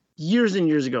years and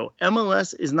years ago.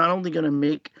 MLS is not only going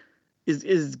to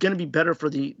is going to be better for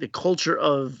the culture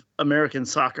of American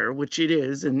soccer, which it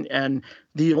is, and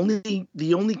the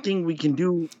only thing we can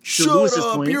do to Shut Lewis's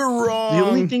up, point, you're wrong. The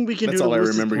only thing we can That's do all to I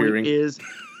Lewis's remember point hearing. is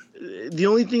the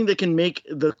only thing that can make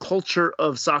the culture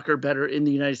of soccer better in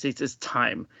the United States is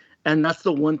time. And that's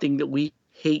the one thing that we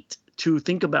hate to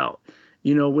think about.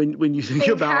 When you think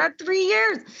about had 3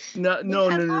 years. No.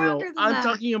 I'm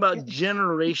talking about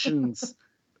generations,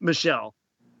 Michelle.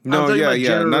 No,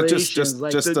 yeah. Not just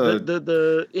like just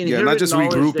the inherent not just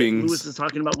knowledge regroupings. that Lewis is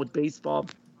talking about with baseball.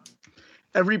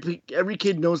 Every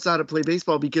kid knows how to play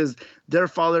baseball because their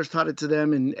fathers taught it to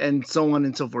them, and so on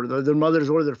and so forth. Their mothers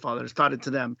or their fathers taught it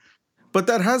to them. But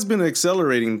that has been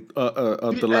accelerating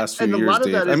the last few years,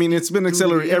 Dave. I mean, it's been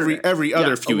accelerating every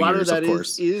other few years, a lot of that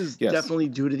course. is definitely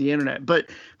due to the internet. But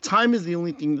time is the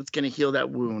only thing that's going to heal that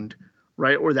wound,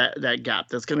 right? Or that gap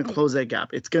that's going to close that gap.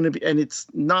 It's going to be, and it's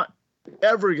not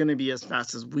ever going to be as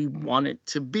fast as we want it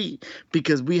to be,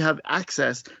 because we have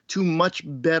access to much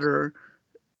better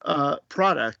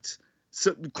product.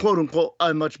 So, quote unquote,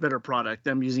 a much better product.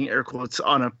 I'm using air quotes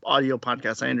on an audio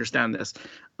podcast. I understand this.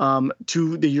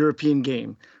 To the European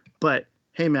game. But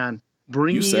hey, man,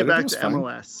 bringing it back to fine.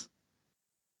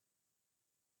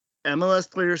 MLS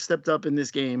players stepped up in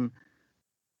this game,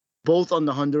 both on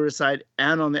the Honduras side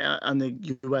and on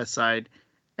the US side,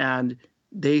 and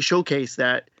they showcase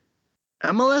that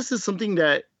MLS is something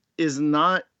that is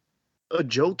not a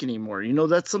joke anymore. You know,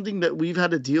 that's something that we've had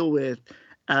to deal with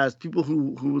as people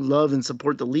who love and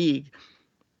support the league.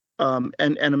 And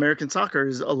American soccer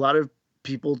is, a lot of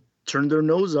people turn their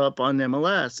nose up on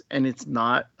MLS, and it's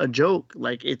not a joke.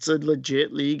 Like, it's a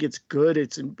legit league. It's good.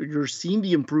 You're seeing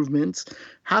the improvements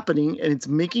happening, and it's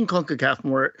making CONCACAF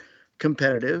more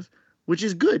competitive, which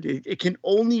is good. It can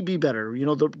only be better. You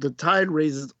know, the tide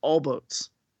raises all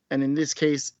boats, and in this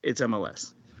case, it's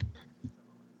MLS.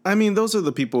 I mean, those are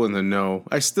the people in the know.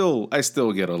 I still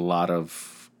get a lot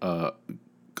of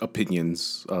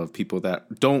opinions of people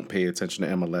that don't pay attention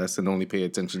to MLS and only pay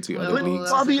attention to other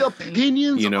leagues. Bobby,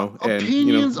 opinions,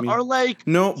 are like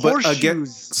no, but horseshoes. Again,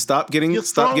 stop getting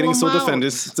so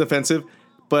defensive.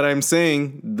 But I'm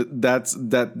saying that's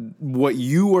what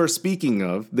you are speaking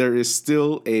of. There is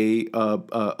still a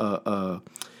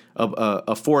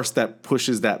force that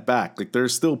pushes that back. Like,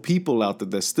 there's still people out there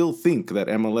that still think that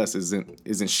MLS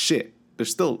isn't shit. There's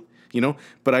still. You know,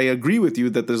 but I agree with you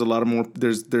that there's a lot of more.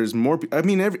 There's more. I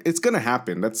mean, it's gonna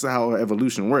happen. That's how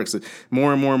evolution works.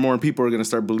 More and more and more people are gonna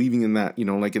start believing in that. You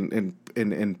know, like and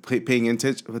paying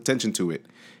attention to it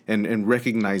and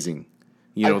recognizing,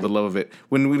 the love of it.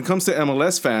 When it comes to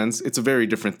MLS fans, it's a very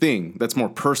different thing. That's more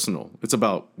personal. It's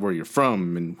about where you're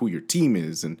from and who your team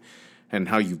is and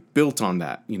how you've built on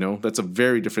that. You know, that's a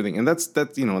very different thing. And that's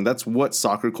what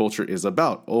soccer culture is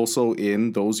about. Also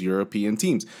in those European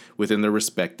teams within their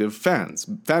respective fan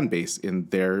base in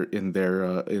their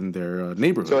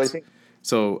neighborhoods.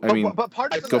 But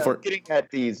part of getting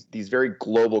at these very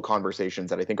global conversations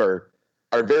that I think are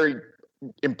very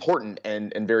important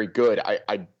and very good.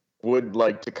 I would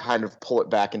like to kind of pull it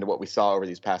back into what we saw over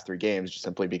these past 3 games, just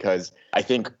simply because I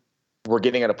think we're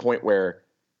getting at a point where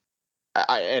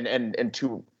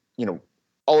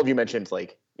all of you mentioned,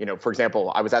 like, for example,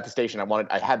 I was at the station.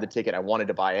 I had the ticket. I wanted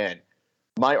to buy in.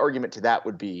 My argument to that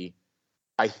would be,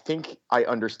 I think I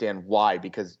understand why,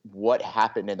 because what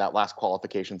happened in that last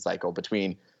qualification cycle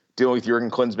between dealing with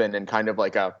Jurgen Klinsmann and kind of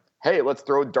like hey, let's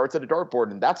throw darts at a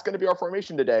dartboard and that's going to be our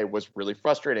formation today, was really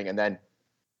frustrating. And then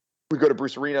we go to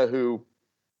Bruce Arena, who,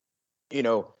 we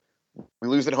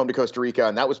lose at home to Costa Rica,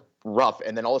 and that was rough.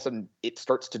 And then all of a sudden it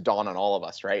starts to dawn on all of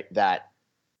us, right, that,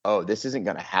 oh, this isn't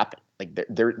going to happen. Like,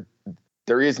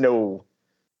 there is no,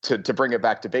 to bring it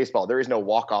back to baseball, there is no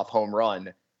walk-off home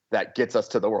run that gets us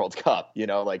to the World Cup,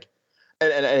 and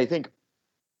I think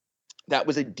that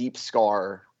was a deep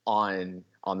scar on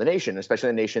the nation, especially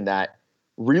a nation that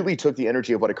really took the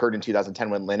energy of what occurred in 2010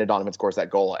 when Landon Donovan scores that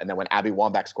goal, and then when Abby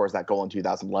Wambach scores that goal in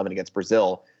 2011 against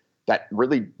Brazil, that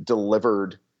really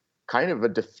delivered kind of a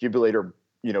defibrillator,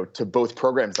 to both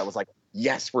programs that was like,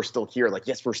 yes, we're still here. Like,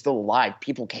 yes, we're still alive.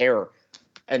 People care.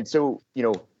 And so,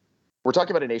 we're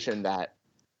talking about a nation that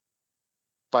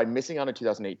by missing out in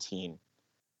 2018,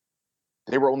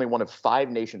 they were only one of 5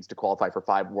 nations to qualify for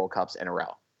 5 World Cups in a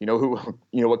row.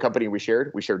 What company we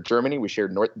shared? We shared Germany. We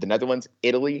shared the Netherlands,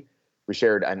 Italy. We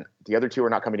shared, and the other 2 are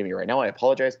not coming to me right now. I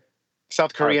apologize.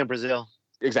 South Korea and Brazil.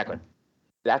 Exactly.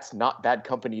 That's not bad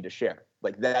company to share.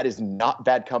 Like, that is not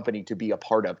bad company to be a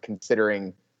part of,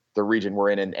 considering the region we're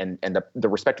in and the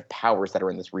respective powers that are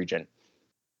in this region.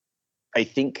 I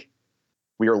think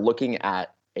we are looking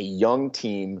at a young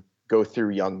team go through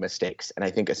young mistakes. And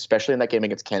I think especially in that game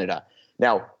against Canada.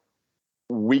 Now,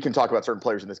 we can talk about certain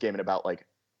players in this game and about, like,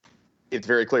 it's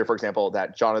very clear, for example,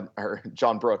 that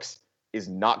John Brooks is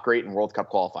not great in World Cup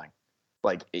qualifying.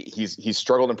 Like, he's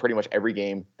struggled in pretty much every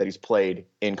game that he's played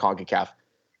in CONCACAF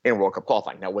in World Cup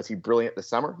qualifying. Now, was he brilliant this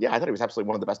summer? Yeah, I thought he was absolutely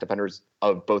one of the best defenders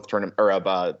of both tournament or of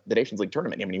the Nations League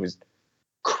tournament. I mean, he was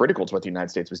critical to what the United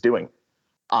States was doing.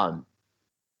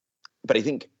 But I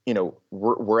think,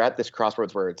 we're at this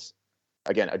crossroads where it's,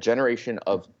 again, a generation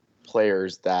of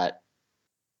players that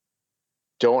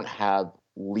don't have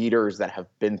leaders that have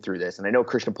been through this. And I know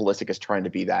Christian Pulisic is trying to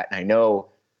be that. And I know,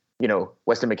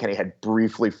 Weston McKennie had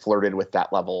briefly flirted with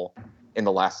that level in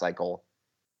the last cycle.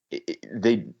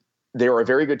 they're a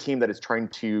very good team that is trying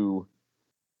to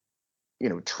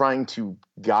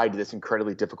guide this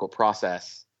incredibly difficult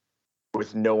process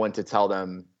with no one to tell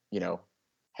them,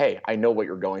 hey, I know what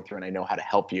you're going through and I know how to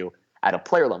help you at a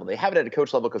player level. They have it at a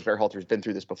coach level because Verhalter's been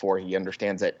through this before. He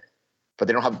understands it, but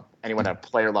they don't have anyone at a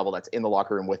player level that's in the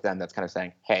locker room with them that's kind of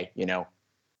saying, hey,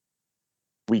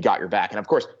 we got your back. And of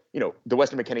course, the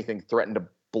Weston McKennie thing threatened to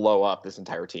blow up this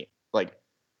entire team. Like,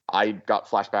 I got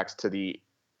flashbacks to the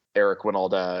Eric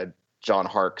Winalda, John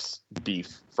Harkes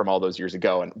beef from all those years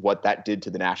ago and what that did to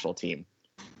the national team.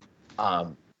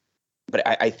 But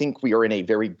I think we are in a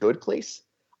very good place.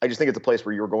 I just think it's a place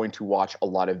where you're going to watch a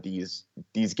lot of these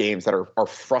games that are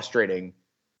frustrating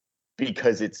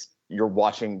because you're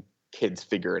watching kids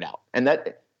figure it out. And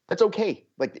that's okay.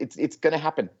 Like, it's going to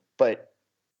happen. But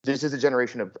this is a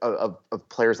generation of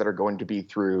players that are going to be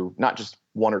through not just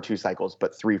 1 or 2 cycles,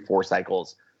 but 3, 4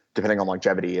 cycles, depending on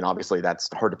longevity. And obviously that's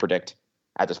hard to predict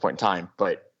at this point in time.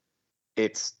 But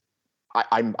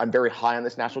I'm very high on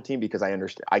this national team because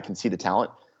I can see the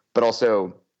talent, but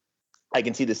also I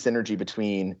can see the synergy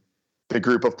between the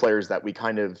group of players that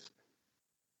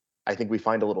I think we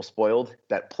find a little spoiled,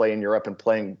 that play in Europe and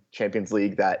playing Champions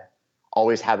League, that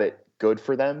always have it good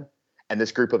for them. And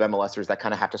this group of MLSers that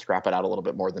kind of have to scrap it out a little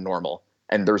bit more than normal.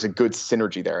 And there's a good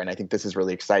synergy there. And I think this is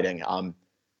really exciting. I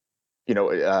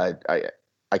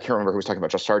can't remember who was talking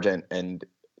about Josh Sargent, and,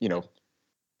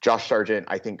 Josh Sargent,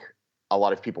 I think a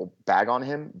lot of people bag on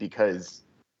him because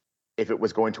if it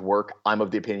was going to work, I'm of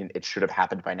the opinion it should have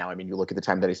happened by now. I mean, you look at the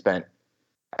time that he spent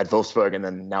at Wolfsburg and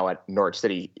then now at Norwich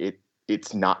City,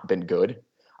 it's not been good.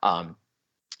 And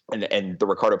the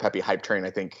Ricardo Pepi hype train, I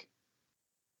think,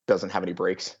 doesn't have any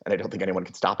brakes, and I don't think anyone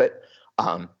can stop it.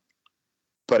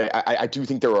 But I do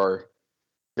think there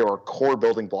are core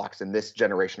building blocks in this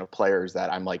generation of players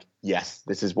that I'm like, yes,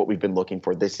 this is what we've been looking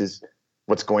for. This is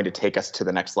what's going to take us to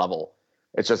the next level.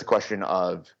 It's just a question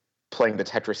of playing the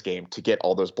Tetris game to get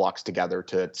all those blocks together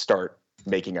to start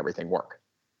making everything work.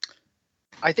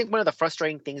 I think one of the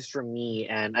frustrating things for me,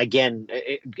 and again,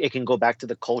 it can go back to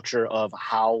the culture of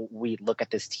how we look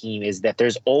at this team, is that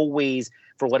there's always,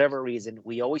 for whatever reason,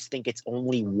 we always think it's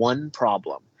only one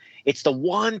problem. It's the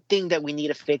one thing that we need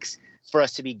to fix for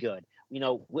us to be good.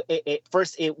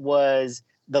 First it was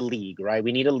the league, right?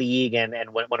 We need a league, and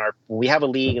when we have a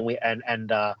league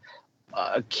and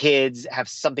kids have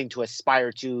something to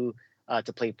aspire to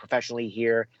play professionally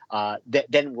here,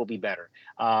 then we'll be better.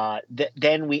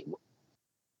 Then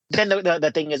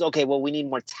the thing is, okay, well, we need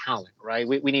more talent, right?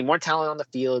 We need more talent on the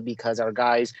field because our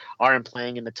guys aren't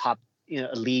playing in the top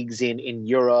leagues in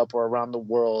Europe or around the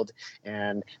world.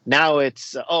 And now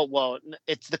it's,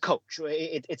 it's the coach.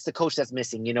 It's the coach that's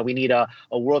missing. We need a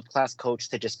world-class coach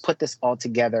to just put this all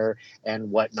together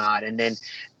and whatnot. And then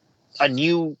a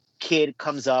new kid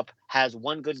comes up, has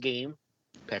one good game,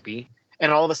 Pepi,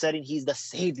 and all of a sudden he's the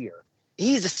savior.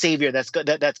 He's the savior that's going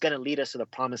to lead us to the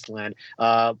promised land.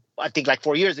 I think like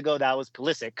 4 years ago, that was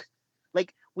Pulisic.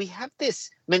 Like, we have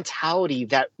this mentality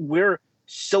that we're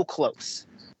so close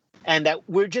and that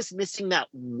we're just missing that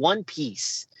one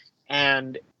piece.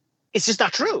 And it's just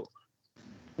not true.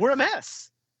 We're a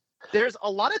mess. There's a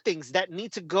lot of things that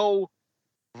need to go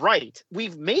right.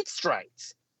 We've made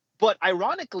strides, but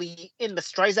ironically, in the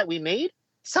strides that we made,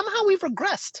 somehow we've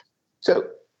regressed. So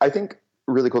I think,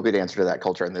 really quickly, to answer to that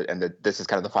culture, and this is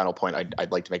kind of the final point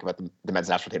I'd like to make about the men's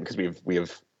national team, because we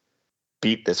have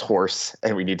beat this horse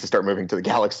and we need to start moving to the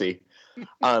galaxy.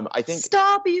 I think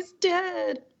stop, he's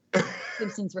dead.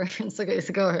 Simpsons reference. Okay,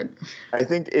 so go ahead. I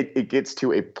think it gets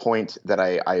to a point that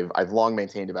I've long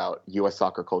maintained about U.S.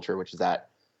 soccer culture, which is that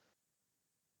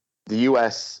the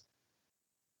U.S.,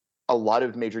 a lot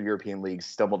of major European leagues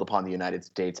stumbled upon the United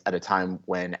States at a time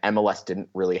when MLS didn't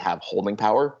really have holding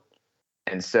power,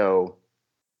 and so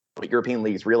what European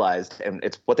leagues realized, and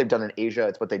it's what they've done in Asia,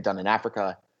 it's what they've done in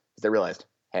Africa, is they realized,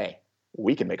 hey,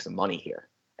 we can make some money here.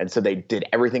 And so they did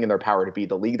everything in their power to be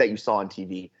the league that you saw on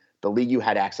TV, the league you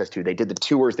had access to. They did the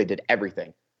tours, they did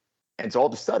everything. And so all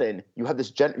of a sudden, you have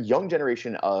this young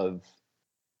generation of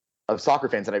soccer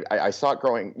fans, and I saw it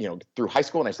growing, through high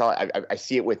school, and I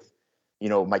see it with,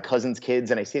 my cousin's kids,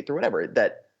 and I see it through whatever,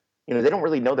 that, they don't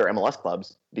really know their MLS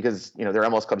clubs because, their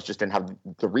MLS clubs just didn't have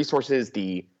the resources,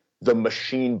 the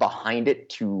machine behind it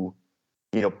to,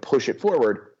 push it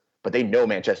forward. But they know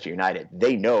Manchester United,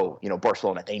 they know,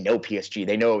 Barcelona, they know PSG,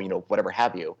 they know, whatever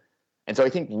have you. And so I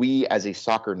think we as a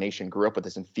soccer nation grew up with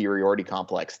this inferiority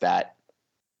complex that,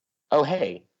 oh,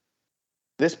 hey,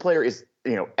 this player is,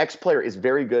 X player is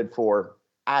very good for,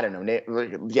 I don't know,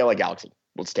 the LA Galaxy.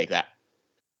 Let's take that.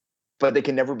 But they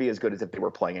can never be as good as if they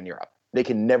were playing in Europe. They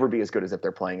can never be as good as if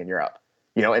they're playing in Europe.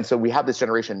 And so we have this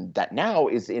generation that now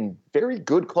is in very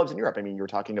good clubs in Europe. I mean, you're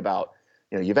talking about,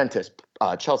 Juventus,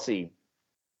 Chelsea,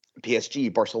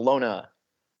 PSG, Barcelona.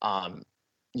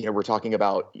 We're talking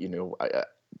about,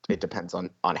 it depends on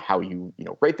how you,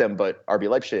 rate them, but RB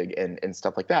Leipzig and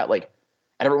stuff like that. Like,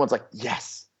 and everyone's like,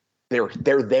 yes, they're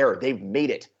there. They've made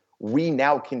it. We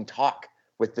now can talk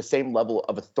with the same level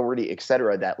of authority, et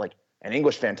cetera, that like an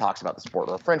English fan talks about the sport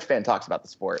or a French fan talks about the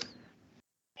sport.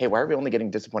 Hey, why are we only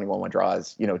getting disappointing 1-1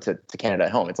 draws, to Canada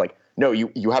at home? It's like, no,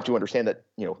 you have to understand that,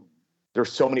 there's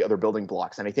so many other building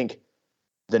blocks. And I think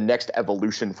the next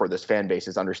evolution for this fan base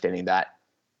is understanding that.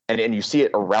 And you see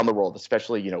it around the world,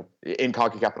 especially, in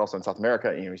CONCACAF, but also in South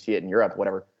America, you see it in Europe,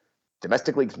 whatever.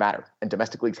 Domestic leagues matter and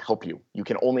domestic leagues help you. You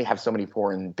can only have so many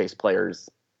foreign based players.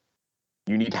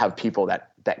 You need to have people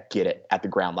that get it at the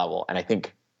ground level. And I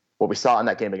think what we saw in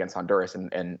that game against Honduras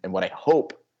and what I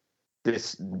hope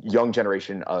this young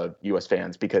generation of U.S.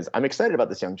 fans, because I'm excited about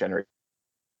this young generation,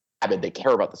 they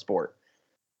care about the sport.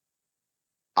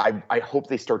 I hope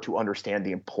they start to understand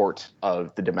the import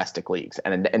of the domestic leagues.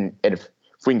 And if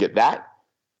we can get that,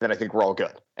 then I think we're all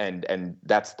good. And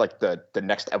that's like the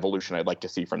next evolution I'd like to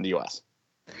see from the U.S.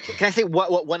 Can I say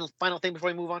one final thing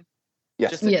before we move on? Yes.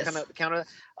 Just to kind of counter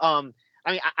that.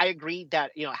 I mean, I agree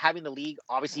that, having the league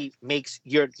obviously makes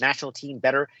your national team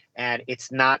better, and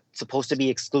it's not supposed to be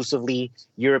exclusively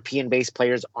European-based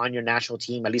players on your national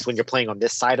team, at least when you're playing on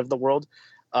this side of the world.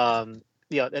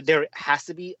 There has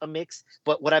to be a mix.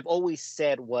 But what I've always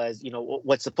said was,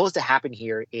 what's supposed to happen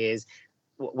here is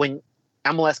when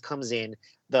MLS comes in,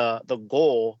 the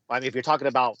goal, I mean, if you're talking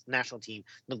about national team,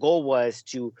 the goal was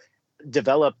to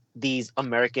develop these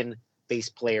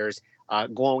American-based players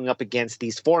going up against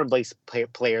these foreign-based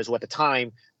players who at the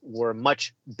time were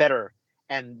much better.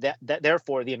 And that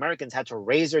therefore, the Americans had to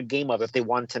raise their game up if they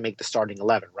wanted to make the starting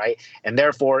 11, right? And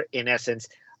therefore, in essence,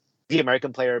 the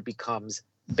American player becomes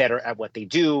better at what they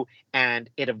do, and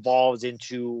it evolves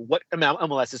into what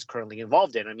MLS is currently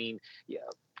involved in. I mean,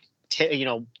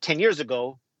 10 years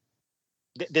ago,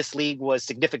 this league was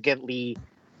significantly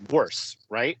worse,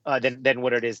 right, than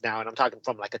what it is now. And I'm talking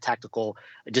from like a tactical,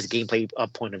 just gameplay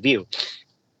point of view.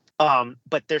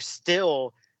 But there's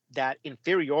still that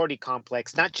inferiority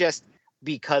complex, not just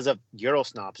because of Euro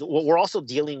snobs. We're also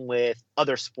dealing with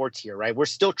other sports here, right? We're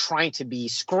still trying to be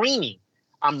screaming,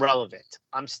 I'm relevant.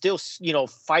 I'm still,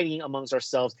 fighting amongst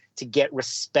ourselves to get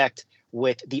respect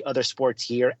with the other sports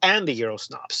here and the Euro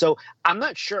snobs. So I'm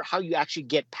not sure how you actually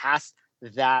get past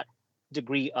that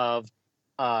degree of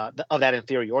that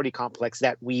inferiority complex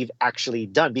that we've actually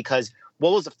done. Because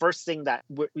what was the first thing that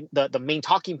the main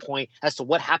talking point as to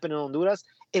what happened in Honduras?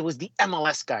 It was the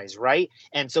MLS guys, right?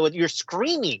 And so you're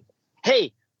screaming,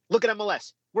 hey, look at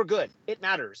MLS. We're good. It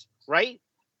matters, right?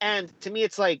 And to me,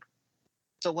 it's like,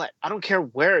 so what? I don't care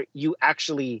where you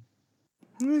actually,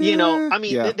 there's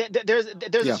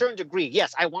a certain degree.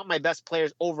 Yes, I want my best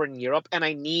players over in Europe, and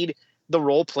I need the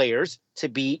role players to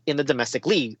be in the domestic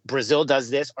league. Brazil does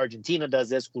this, Argentina does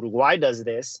this, Uruguay does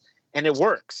this, and it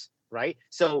works, right?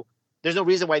 So there's no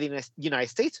reason why the United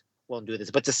States won't do this.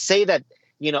 But to say that,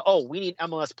 we need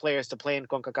MLS players to play in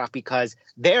CONCACAF because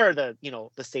they're the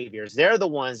saviors. They're the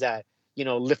ones that,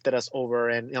 lifted us over.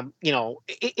 And,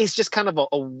 it's just kind of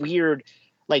a weird,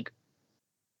 like,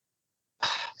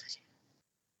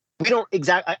 we don't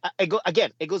exactly,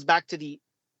 it goes back to the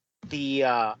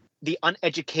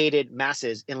uneducated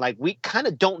masses, and like we kind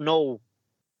of don't know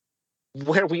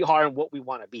where we are and what we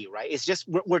want to be, right? It's just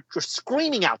we're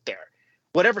screaming out there,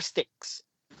 whatever sticks.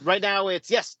 Right now it's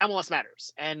yes, MLS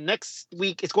matters, and next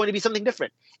week it's going to be something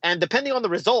different. And depending on the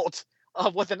result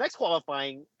of what the next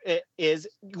qualifying is,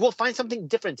 we'll find something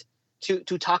different to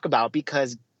talk about,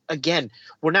 because again,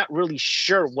 we're not really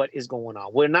sure what is going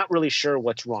on. We're not really sure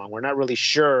what's wrong. We're not really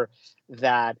sure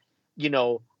that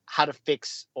how to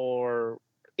fix or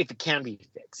if it can be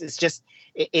fixed. It's just,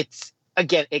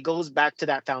 it goes back to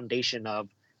that foundation of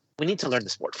we need to learn the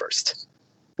sport first.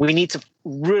 We need to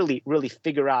really, really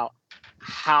figure out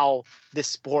how this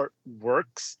sport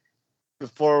works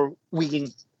before we can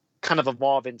kind of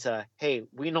evolve into, hey,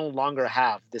 we no longer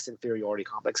have this inferiority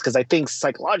complex. Because I think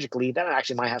psychologically that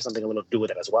actually might have something a little to do with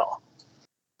it as well.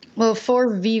 Well,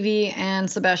 for Vivi and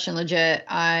Sebastian Lletget,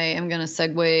 I am going to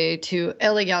segue to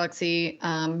LA Galaxy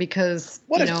because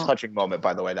what a touching moment,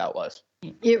 by the way, that was.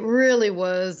 It really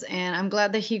was, and I'm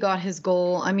glad that he got his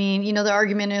goal. I mean, the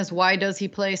argument is, why does he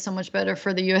play so much better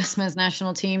for the U.S. men's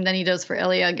national team than he does for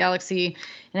LA Galaxy?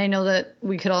 And I know that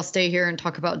we could all stay here and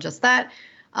talk about just that.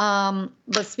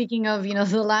 But speaking of,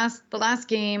 the last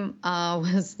game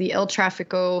was the El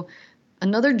Tráfico,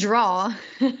 another draw.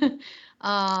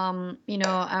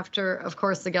 After, of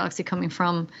course, the Galaxy coming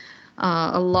from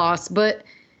a loss,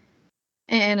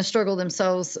 and a struggle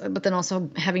themselves. But then also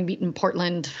having beaten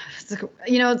Portland,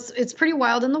 it's pretty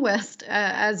wild in the West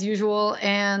as usual.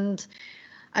 And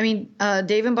I mean,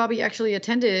 Dave and Bobby actually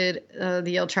attended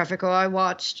the El Tráfico. I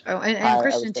watched, and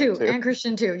Christian too, and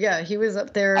Christian too. Yeah, he was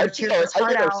up there cheering his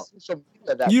heart out.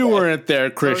 You weren't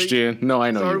there, Christian. No,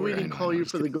 I know sorry you were. We didn't call you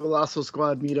for the Golazo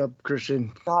Squad meetup,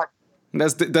 Christian.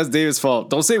 That's Dave's fault.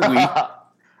 Don't say we.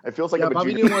 It feels like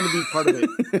Bobby didn't want to be part of it.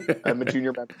 I'm a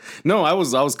junior member. No, I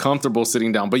was comfortable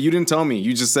sitting down, but you didn't tell me.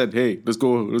 You just said, "Hey, let's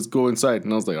go inside,"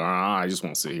 and I was like, I just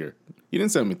want to sit here. You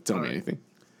didn't tell me anything.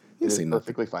 It's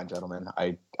perfectly fine, gentlemen.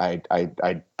 I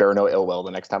bear no ill will.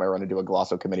 The next time I run into a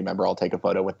Golazo committee member, I'll take a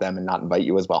photo with them and not invite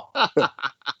you as well.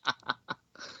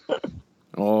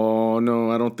 Oh no,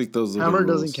 I don't think those. Hammer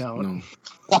doesn't count. No.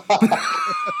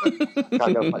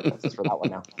 Gotta go fight justice for that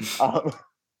one now.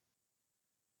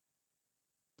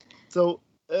 So,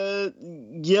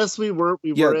 yes, we were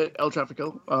at El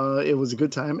Tráfico. It was a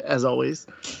good time as always.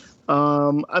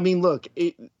 I mean, look,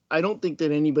 I don't think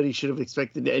that anybody should have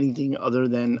expected anything other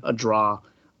than a draw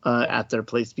at their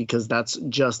place, because that's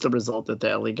just a result that the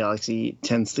LA Galaxy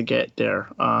tends to get there.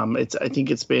 I think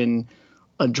it's been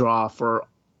a draw for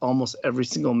almost every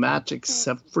single match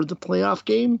except for the playoff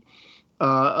game,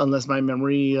 unless my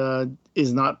memory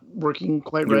is not working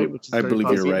quite right. Which is I believe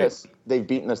you're right. They've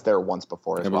beaten us there once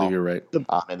before as well. I believe you're right.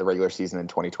 In the regular season in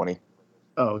 2020.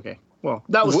 Oh, okay. Well,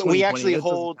 that was we actually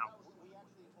hold.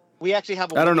 We actually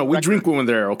have. I don't know. We drink when we're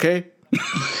there. Okay.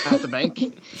 At the bank.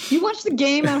 You watched the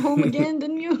game at home again,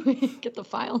 didn't you? Get the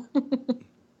file.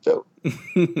 So.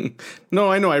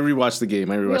 No, I know. I rewatched the game.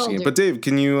 But Dave,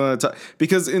 can you talk?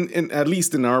 Because in at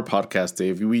least in our podcast,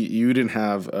 Dave, you didn't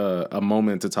have a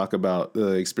moment to talk about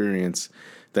the experience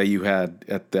that you had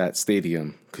at that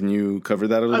stadium. Can you cover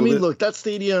that a little bit? Look, that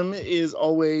stadium is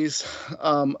always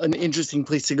an interesting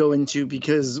place to go into,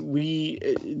 because we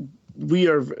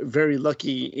are very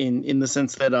lucky in the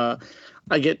sense that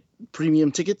I get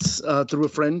premium tickets through a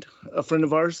friend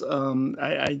of ours.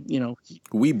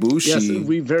 We bougie. Yes,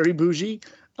 we very bougie.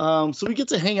 So we get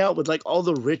to hang out with like all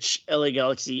the rich LA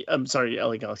Galaxy. I'm sorry,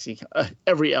 LA Galaxy.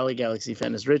 Every LA Galaxy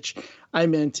fan is rich. I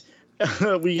meant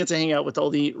we get to hang out with all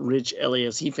the rich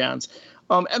LAFC fans.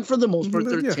 And for the most part,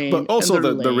 they're tame. But also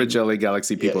the rich LA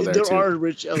Galaxy people there too. There are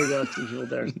rich LA Galaxy people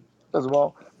there as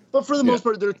well. But for the most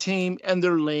part, they're tame and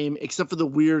they're lame, except for the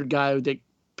weird guy that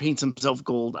paints himself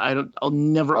gold. I'll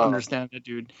never understand that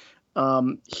dude.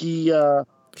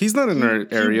 He's not in our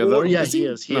area though. Yeah, he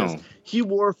is. He is. He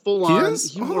wore full on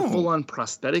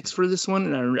prosthetics for this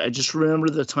one, and I just remember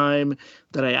the time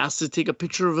that I asked to take a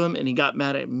picture of him, and he got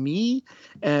mad at me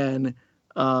and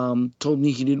told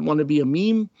me he didn't want to be a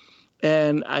meme.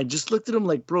 And I just looked at him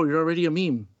like, bro, you're already a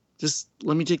meme. Just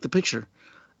let me take the picture.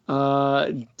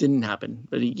 It didn't happen,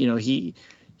 but he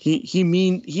eyed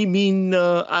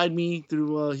me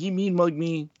through. He mean mugged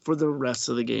me for the rest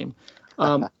of the game.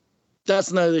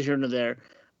 That's neither here nor there.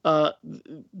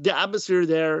 The atmosphere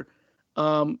there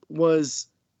was.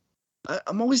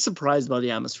 I'm always surprised by the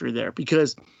atmosphere there,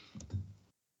 because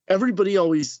everybody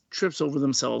always trips over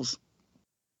themselves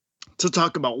to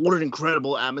talk about what an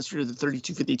incredible atmosphere the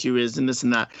 3252 is, and this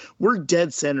and that. We're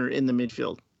dead center in the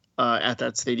midfield at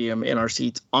that stadium in our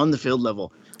seats on the field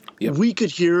level. Yep. We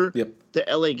could hear the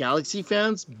LA Galaxy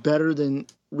fans better than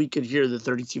we could hear the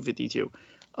 3252.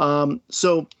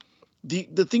 So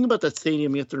the thing about that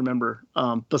stadium you have to remember,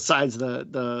 besides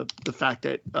the fact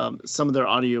that some of their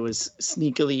audio is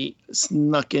sneakily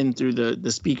snuck in through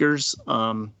the speakers,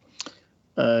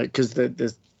 because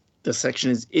the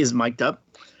section is mic'd up.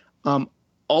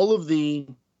 All of the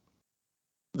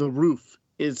roof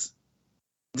is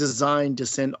designed to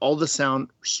send all the sound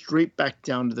straight back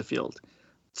down to the field.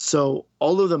 So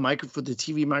all of the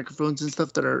TV microphones and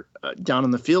stuff that are down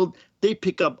on the field, they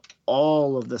pick up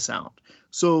all of the sound.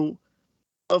 So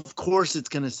of course it's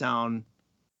going to sound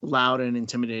loud and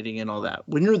intimidating and all that.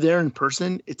 When you're there in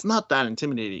person, it's not that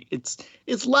intimidating. It's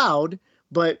loud,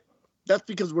 but that's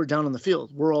because we're down on the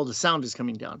field where all the sound is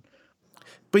coming down.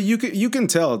 But you can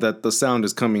tell that the sound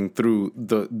is coming through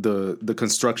the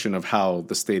construction of how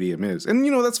the stadium is, and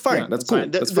that's fine. Yeah, that's cool.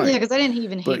 fine. That's fine. Yeah, because I didn't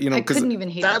even hate. But, I couldn't even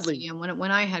hate that stadium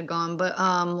when I had gone. But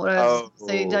what I was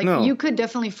saying, you could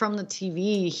definitely from the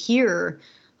TV hear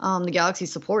the Galaxy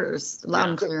supporters loud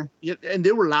and clear. Yeah, and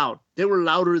they were loud. They were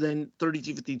louder than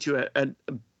 3252 at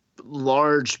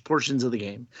large portions of the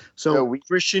game. So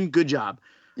Christian, good job.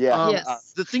 Yeah.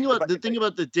 Yes. The thing about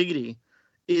the Diggity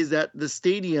is that the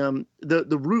stadium,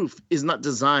 the roof is not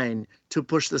designed to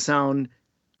push the sound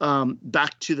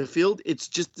back to the field. It's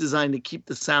just designed to keep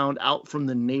the sound out from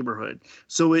the neighborhood.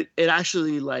 So it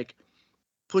actually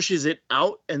pushes it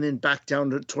out and then back down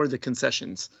toward the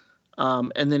concessions.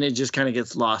 And then it just kind of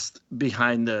gets lost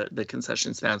behind the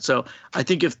concession stand. So I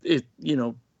think if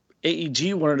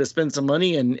AEG wanted to spend some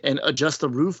money and adjust the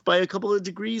roof by a couple of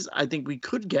degrees, I think we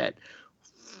could get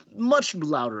much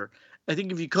louder. I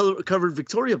think if you covered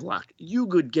Victoria Black, you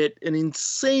could get an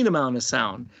insane amount of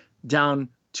sound down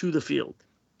to the field.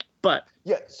 But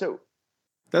yeah, so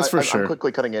that's for sure. I'm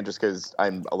quickly cutting in just because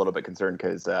I'm a little bit concerned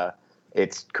because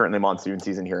it's currently monsoon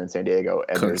season here in San Diego,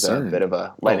 and there's a bit of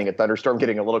a lightning and thunderstorm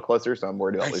getting a little closer, so I'm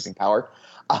worried about losing power.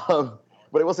 What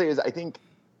I will say is I think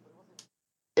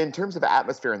in terms of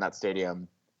atmosphere in that stadium,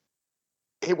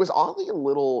 it was oddly a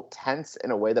little tense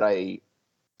in a way that I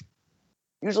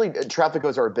usually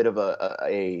Trafficos are a bit of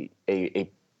a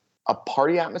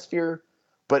party atmosphere,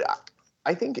 but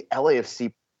I think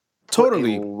LAFC put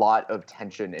a lot of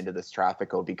tension into this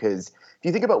Traffico because if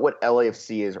you think about what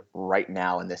LAFC is right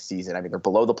now in this season, I mean, they're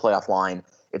below the playoff line.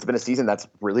 It's been a season that's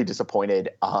really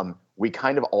disappointed. We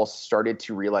kind of all started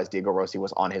to realize Diego Rossi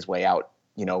was on his way out,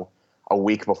 a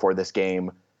week before this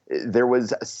game. There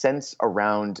was a sense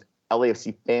around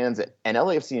LAFC fans and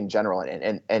LAFC in general.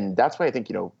 And that's why I think,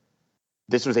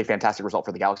 this was a fantastic result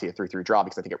for the Galaxy, a 3-3 draw,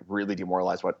 because I think it really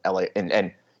demoralized what LA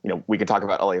and we can talk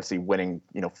about LAFC winning,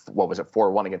 what was it,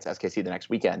 4-1 against SKC the next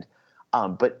weekend.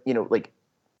 But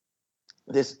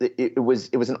this, it was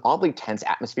an oddly tense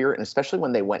atmosphere, and especially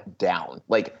when they went down,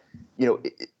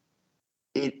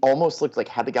 it almost looked like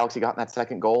had the Galaxy gotten that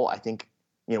second goal, I think,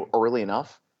 early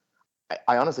enough,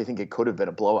 I honestly think it could have been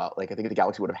a blowout. I think the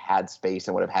Galaxy would have had space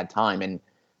and would have had time. And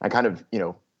I kind of,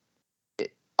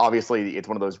 obviously it's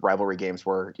one of those rivalry games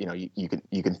where, you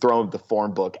can throw the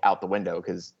form book out the window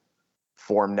because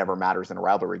form never matters in a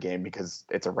rivalry game because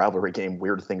it's a rivalry game.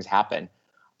 Weird things happen.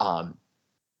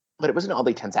 But it was an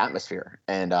oddly tense atmosphere.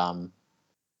 And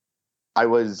I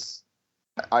was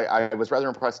rather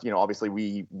impressed, obviously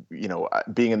we,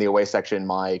 being in the away section,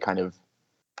 my kind of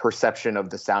perception of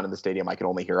the sound in the stadium, I can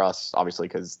only hear us, obviously,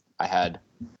 because I had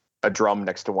a drum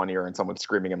next to one ear and someone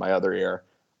screaming in my other ear.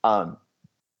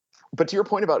 But to your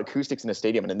point about acoustics in a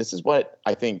stadium, and this is what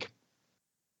I think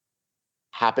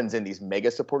happens in these mega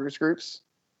supporters groups,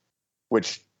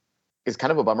 which is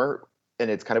kind of a bummer, and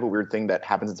it's kind of a weird thing that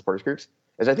happens in supporters groups,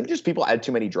 is I think just people add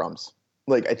too many drums.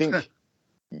 I think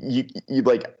you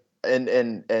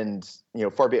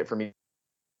far be it from me,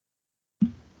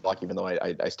 even though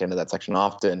I stand in that section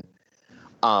often.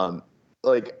 I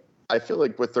feel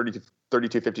like with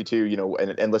 3252,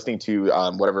 and listening to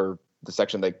whatever the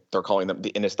section they're calling them,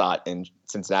 the Innistadt in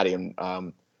Cincinnati and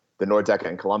the Nordecke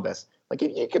in Columbus,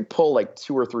 you could pull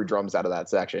 2 or 3 drums out of that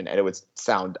section and it would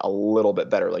sound a little bit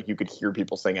better. You could hear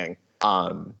people singing.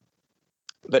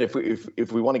 But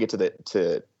if we want to get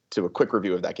to a quick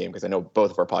review of that game, because I know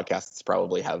both of our podcasts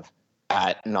probably have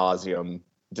ad nauseum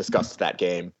discussed that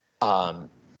game. I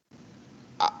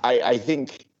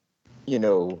think,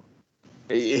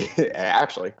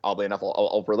 actually, oddly enough,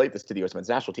 I'll relate this to the U.S. men's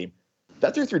national team.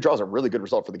 That 3-3 draw is a really good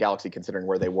result for the Galaxy considering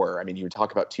where they were. I mean, you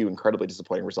talk about 2 incredibly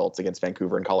disappointing results against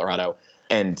Vancouver and Colorado,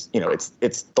 and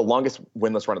it's the longest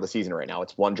winless run of the season right now.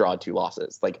 It's 1 draw, 2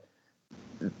 losses.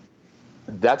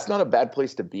 That's not a bad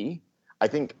place to be. I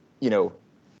think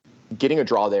getting a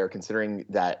draw there, considering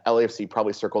that LAFC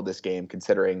probably circled this game,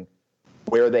 considering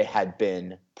where they had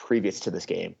been previous to this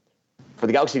game, for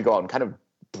the Galaxy to go out and kind of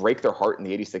break their heart in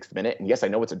the 86th minute. And yes, I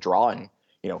know it's a draw, and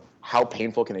how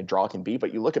painful can a draw can be,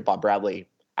 but you look at Bob Bradley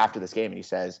after this game and he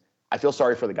says, I feel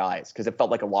sorry for the guys because it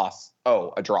felt like a loss.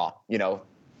 Oh, a draw, he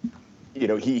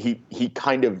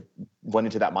kind of went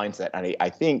into that mindset. And I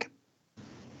think,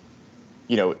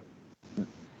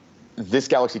 this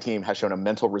Galaxy team has shown a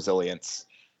mental resilience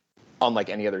unlike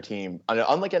any other team,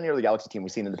 unlike any other Galaxy team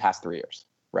we've seen in the past 3 years,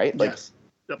 right? Yes.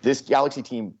 Yep. This Galaxy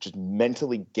team just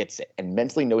mentally gets it and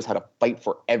mentally knows how to fight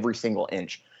for every single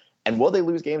inch. And will they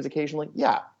lose games occasionally?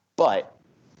 Yeah, but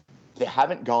they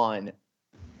haven't gone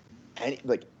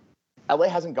LA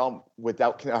hasn't gone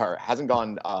without hasn't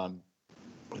gone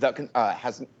without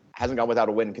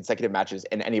a win in consecutive matches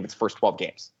in any of its first 12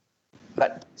 games.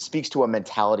 That speaks to a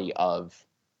mentality of,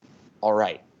 all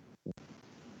right,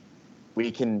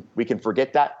 we can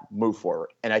forget that, move forward.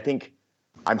 And I think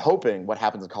I'm hoping what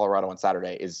happens in Colorado on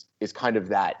Saturday is kind of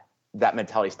that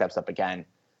mentality steps up again,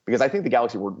 because I think the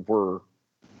Galaxy were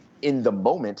in the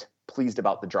moment pleased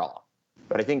about the draw.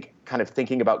 But I think kind of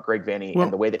thinking about Greg Vanney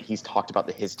and the way that he's talked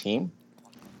about his team,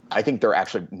 I think they're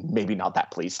actually maybe not that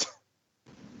pleased.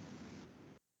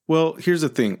 Well, here's the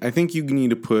thing. I think you need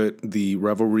to put the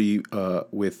rivalry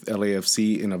with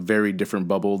LAFC in a very different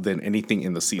bubble than anything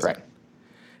in the season. Right.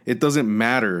 It doesn't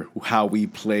matter how we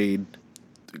played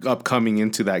coming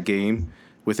into that game,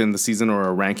 within the season or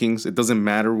our rankings. It doesn't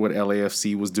matter what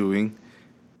LAFC was doing.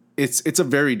 It's a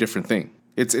very different thing.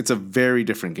 It's a very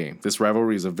different game. This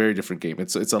rivalry is a very different game.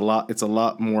 It's a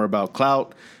lot more about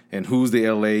clout and who's the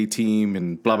LA team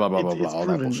and blah blah blah blah blah all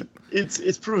proven, that bullshit.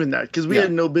 It's proven that because we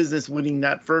had no business winning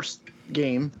that first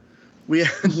game. We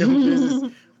had no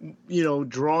business,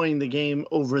 drawing the game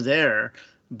over there.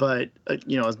 But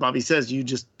as Bobby says, you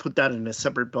just put that in a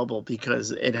separate bubble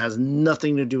because it has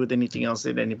nothing to do with anything else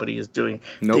that anybody is doing.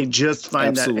 Nope, they just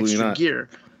find that extra not. gear.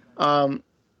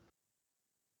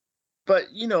 But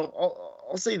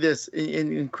I'll say this,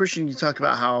 and Christian, you talk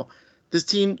about how this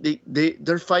team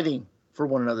they're fighting for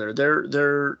one another.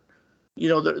 They're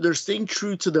staying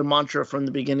true to their mantra from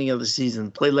the beginning of the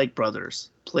season: play like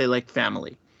brothers, play like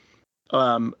family.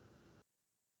 At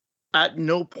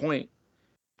no point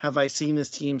have I seen this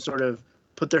team sort of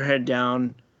put their head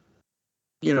down,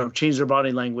 change their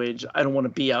body language. I don't want to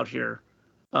be out here,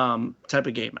 type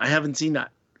of game. I haven't seen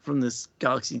that from this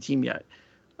Galaxy team yet.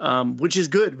 Which is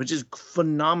good, which is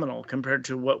phenomenal compared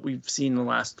to what we've seen in the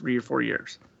last 3 or 4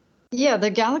 years. Yeah, the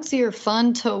Galaxy are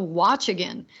fun to watch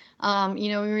again. We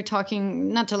were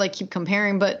talking, not to keep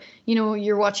comparing, but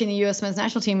you're watching the U.S. men's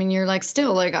national team and you're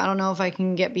still I don't know if I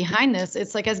can get behind this.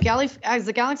 It's as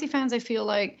the Galaxy fans, I feel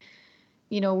like,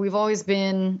 we've always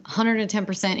been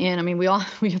 110% in. I mean, we have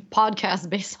podcasts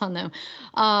based on them,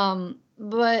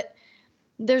 but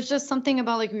there's just something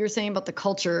about we were saying about the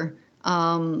culture.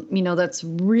 That's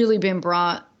really been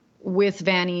brought with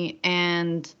Vanny,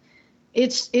 and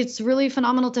it's really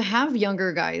phenomenal to have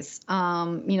younger guys,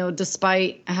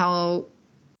 despite how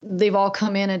they've all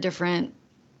come in at different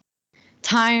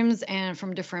times and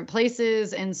from different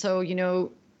places. And so,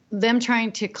 them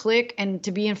trying to click and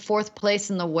to be in fourth place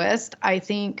in the West, I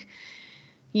think,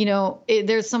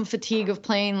 there's some fatigue of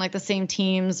playing the same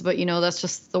teams, but, that's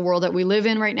just the world that we live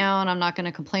in right now. And I'm not going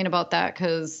to complain about that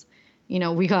because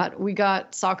we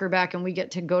got soccer back and we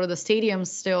get to go to the stadium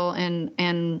still. And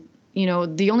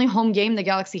the only home game the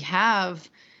Galaxy have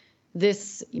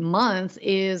this month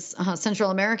is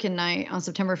Central American night on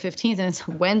September 15th, and it's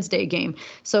a Wednesday game.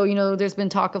 So, there's been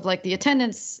talk of the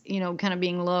attendance, kind of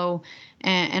being low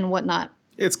and whatnot.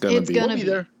 It's going to be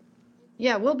there.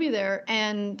 Yeah, we'll be there.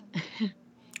 And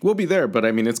we'll be there, but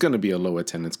I mean, it's going to be a low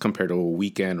attendance compared to a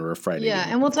weekend or a Friday. Yeah,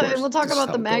 game, and we'll talk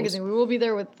about the magazine. We will be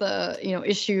there with the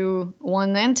issue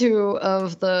 1 and 2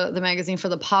 of the magazine for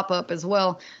the pop up as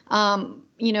well.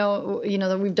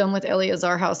 That we've done with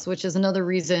Eleazar House, which is another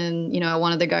reason I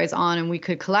wanted the guys on and we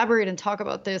could collaborate and talk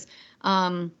about this.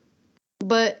 But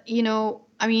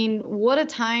what a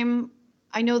time!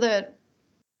 I know that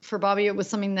for Bobby, it was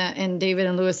something that, and David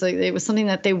and Lewis, it was something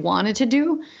that they wanted to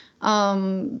do.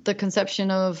 The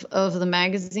conception of the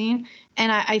magazine.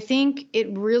 And I think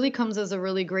it really comes as a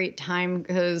really great time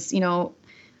because,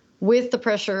 with the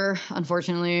pressure,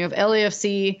 unfortunately, of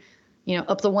LAFC,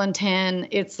 up the 110,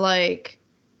 it's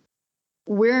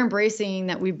we're embracing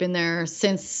that we've been there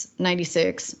since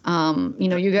 96.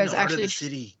 You guys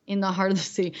actually in the heart of the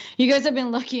city, you guys have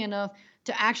been lucky enough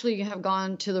to actually have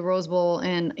gone to the Rose Bowl,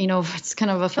 and it's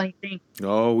kind of a funny thing.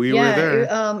 Oh, we were there.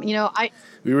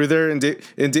 We were there in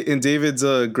David's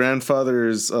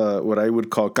grandfather's what I would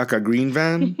call Caca Green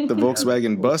van, the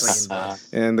Volkswagen bus,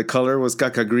 and the color was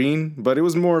Caca Green, but it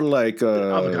was more like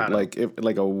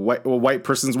a white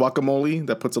person's guacamole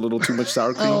that puts a little too much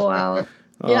sour cream. Oh wow.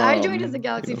 Yeah, I joined as a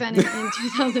Galaxy fan in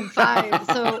 2005.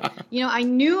 So, I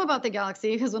knew about the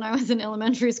Galaxy because when I was in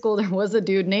elementary school, there was a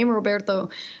dude named Roberto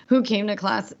who came to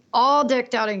class all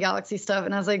decked out in Galaxy stuff.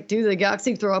 And I was like, dude, the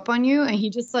Galaxy throw up on you? And he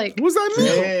just what's that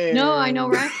mean? No, I know,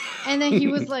 right? And then he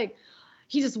was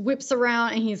he just whips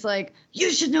around and he's like,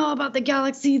 you should know about the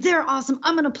Galaxy. They're awesome.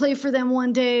 I'm going to play for them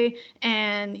one day.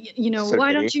 And,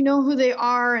 why don't you know who they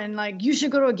are? And you should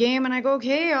go to a game. And I go,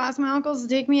 okay, I'll ask my uncles to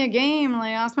take me a game.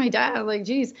 Ask my dad,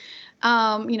 geez.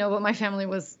 But my family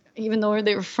was, even though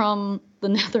they were from the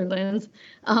Netherlands,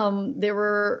 they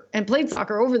were, and played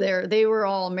soccer over there. They were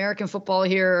all American football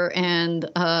here and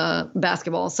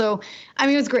basketball. So,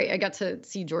 it was great. I got to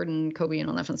see Jordan, Kobe, and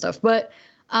all that fun stuff. But,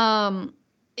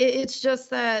 it's just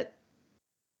that,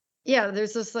 yeah,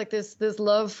 there's just this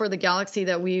love for the Galaxy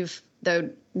that we've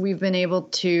been able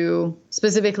to,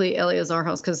 specifically Eleazar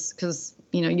House, because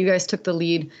you guys took the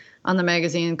lead on the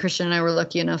magazine. Christian and I were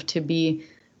lucky enough to be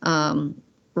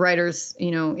writers,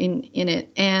 in it.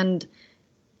 And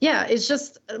yeah, it's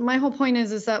just, my whole point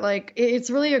is that it's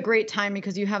really a great time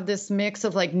because you have this mix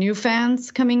of new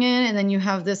fans coming in, and then you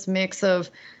have this mix of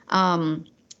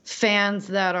fans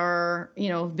that are,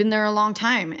 been there a long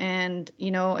time. And,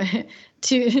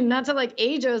 to not to like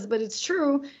age us, but it's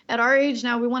true. At our age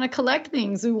now, we want to collect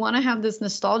things. We want to have this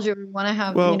nostalgia. We want to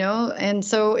have, and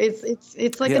so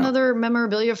it's like another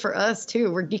memorabilia for us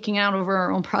too. We're geeking out over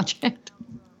our own project.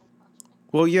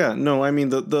 Well, yeah, no, I mean,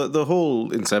 the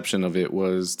whole inception of it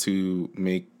was to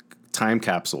make time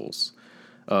capsules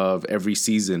of every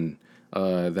season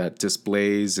that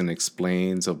displays and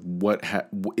explains of what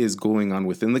is going on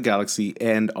within the galaxy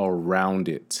and around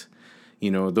it.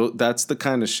 That's the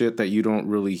kind of shit that you don't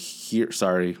really hear.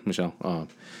 Sorry, Michelle,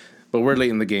 but we're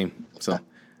late in the game, so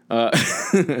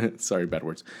sorry, bad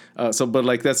words. But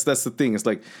like that's the thing. It's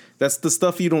like that's the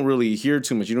stuff you don't really hear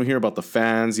too much. You don't hear about the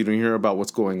fans. You don't hear about what's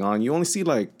going on. You only see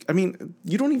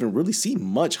you don't even really see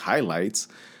much highlights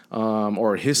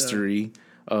or history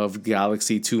of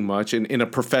Galaxy too much in a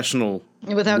professional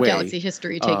without way. Galaxy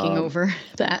history taking over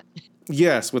that.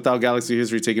 Yes, without Galaxy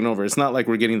history taking over. It's not like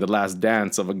we're getting the last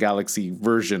dance of a Galaxy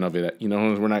version of it. We're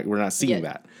not seeing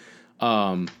that.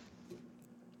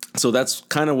 So that's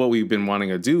kind of what we've been wanting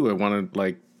to do. I want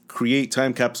to create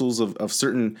time capsules of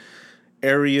certain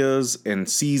areas and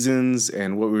seasons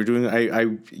and what we're doing.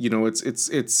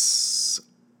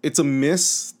 It's a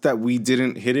miss that we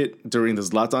didn't hit it during the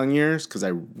Zlatan years, because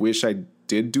I wish I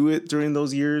did do it during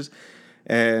those years.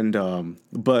 And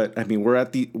but I mean, we're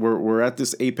at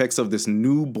this apex of this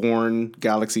newborn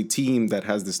Galaxy team that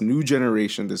has this new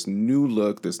generation, this new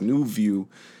look, this new view,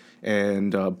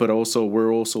 and but also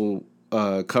we're also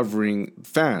covering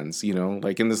fans.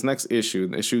 Like in this next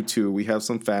issue, issue 2, we have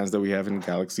some fans that we have in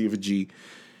Galaxy of G,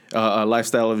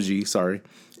 Lifestyle of G, sorry,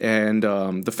 and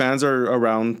the fans are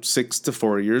around 6 to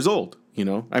 4 years old.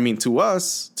 I mean, to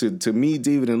us, to me,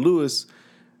 David and Lewis,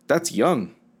 that's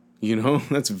young.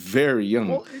 That's very young.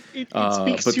 Well, it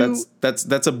speaks but to,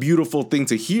 that's a beautiful thing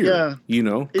to hear. Yeah.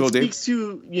 Go, It Dave. speaks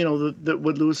to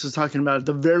what Lewis was talking about at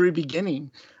the very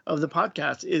beginning of the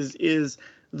podcast is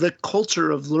the culture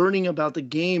of learning about the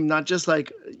game, not just go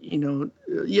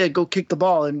kick the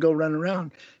ball and go run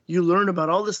around. You learn about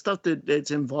all the stuff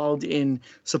that's involved in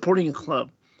supporting a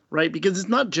club, right? Because it's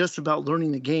not just about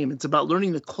learning the game; it's about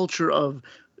learning the culture of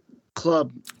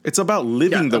club. It's about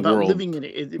living the world living in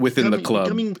it within the club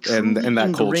and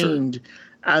that culture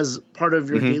as part of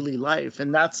your daily life.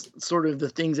 And that's sort of the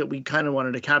things that we kind of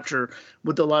wanted to capture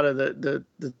with a lot of the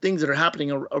things that are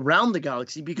happening around the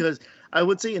galaxy. Because I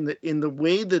would say in the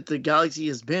way that the galaxy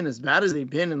has been, as bad as they've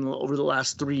been over the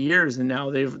last 3 years, and now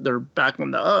they're back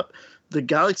on the up, the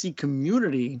galaxy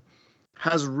community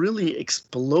has really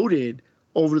exploded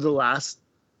over the last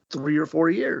 3 or 4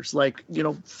 years. 4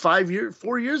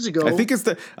 years ago. I think it's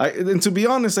and to be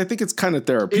honest, I think it's kind of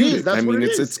therapeutic.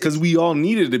 It's because we all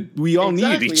needed it. We all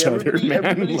needed each other, man.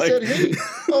 Everybody said, "Hey,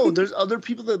 there's other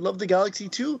people that love the galaxy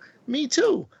too. Me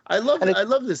too. I love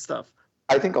this stuff."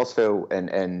 I think also,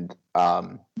 and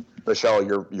Michelle,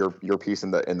 your piece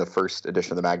in the first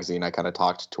edition of the magazine, I kind of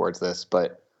talked towards this,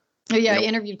 but I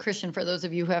interviewed Christian, for those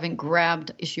of you who haven't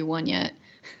grabbed issue 1 yet.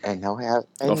 And now I have.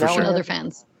 For sure. Other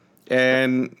fans.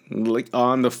 And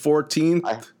on the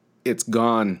 14th, it's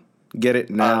gone. Get it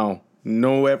now.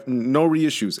 No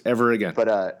reissues ever again.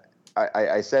 But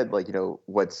I said,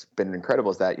 what's been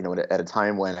incredible is that, at a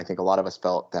time when I think a lot of us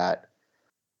felt that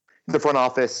the front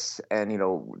office and,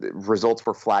 results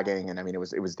were flagging. And I mean, it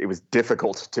was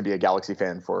difficult to be a Galaxy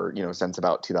fan for, since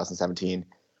about 2017.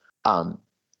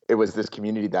 It was this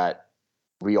community that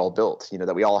we all built,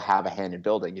 that we all have a hand in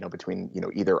building, between,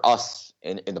 either us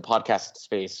in the podcast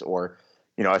space or,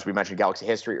 as we mentioned, Galaxy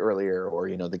history earlier, or,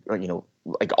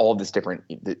 like all of this different,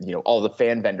 all the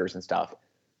fan vendors and stuff.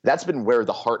 That's been where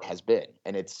the heart has been.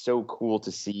 And it's so cool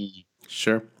to see.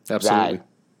 Sure. Absolutely.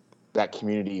 That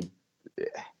community,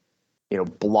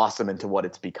 blossom into what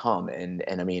it's become. And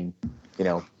I mean,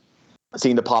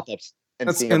 seeing the pop-ups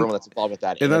and seeing everyone that's involved with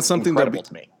that. And that's something incredible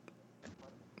to me.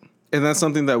 And that's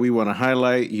something that we want to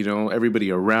highlight,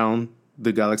 everybody around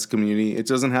the Galaxy community. It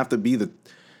doesn't have to be the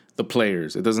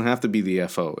players. It doesn't have to be the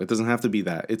FO. It doesn't have to be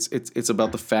that. It's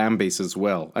about the fan base as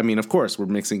well. I mean, of course, we're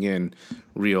mixing in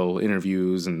real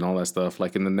interviews and all that stuff.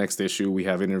 Like in the next issue, we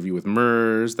have an interview with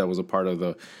Mers. That was a part of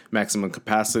the Maximum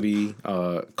Capacity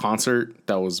concert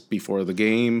that was before the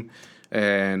game.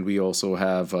 And we also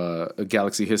have a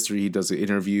Galaxy History. He does an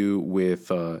interview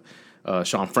with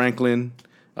Sean Franklin.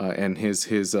 And his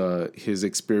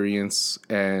experience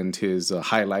and his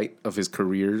highlight of his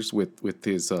careers with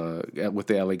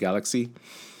the LA Galaxy.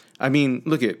 I mean,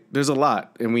 there's a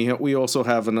lot, and we also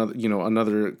have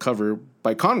another cover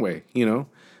by Conway, doing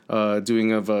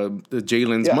of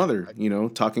Jalen's mother,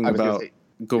 talking about.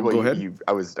 Go ahead.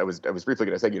 I was briefly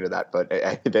going to segue to that, but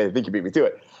I think you beat me to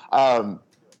it.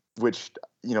 which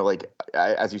like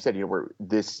as you said, we're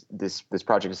this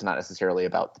project is not necessarily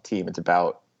about the team; it's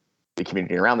about the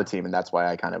community around the team, and that's why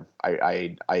I kind of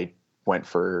I went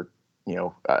for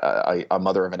a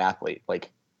mother of an athlete,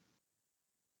 like,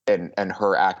 and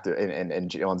her active and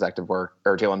Jalen's active work,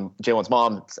 or Jalen's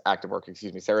mom's active work,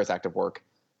 excuse me, Sarah's active work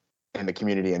in the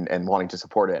community, and wanting to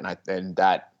support it, and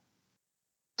that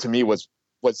to me was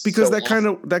because so that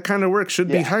awesome. kind of work should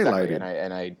be highlighted. Exactly.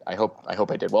 And I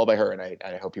hope I did well by her, and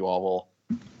I hope you all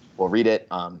will read it.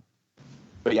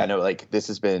 But yeah, no, like this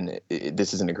is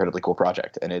an incredibly cool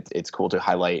project, and it's cool to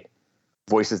highlight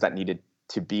voices that needed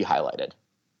to be highlighted.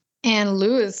 And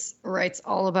Lewis writes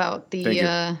all about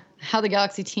the how the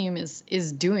Galaxy team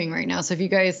is doing right now. So if you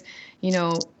guys, I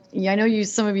know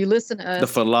some of you listen to us. The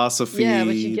philosophy,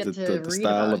 but you get to the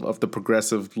style of the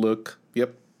progressive look.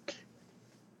 Yep.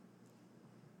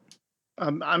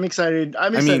 I'm excited.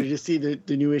 I'm excited to see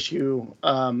the new issue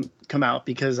come out,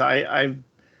 because I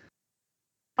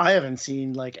haven't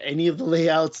seen like any of the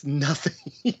layouts,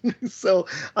 nothing. So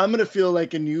I'm gonna feel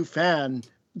like a new fan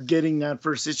getting that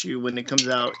first issue when it comes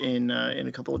out in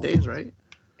a couple of days, right?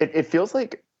 It feels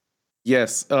like,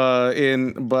 yes.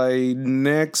 By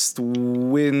next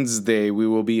Wednesday we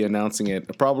will be announcing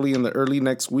it. Probably in the early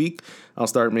next week, I'll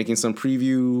start making some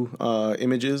preview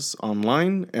images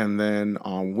online, and then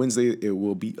on Wednesday it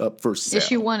will be up for sale.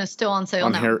 Issue 1 is still on sale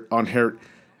now.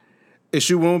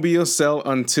 Issue won't be on sale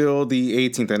until the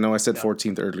 18th. I know I said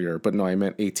 14th earlier, but no, I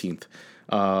meant 18th.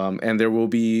 And there will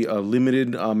be a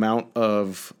limited amount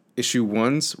of issue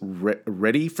 1s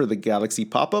ready for the Galaxy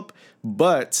pop-up,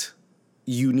 but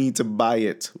you need to buy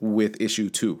it with issue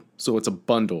 2. So it's a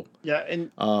bundle. Yeah,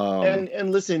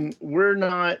 and listen, we're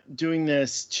not doing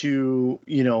this to,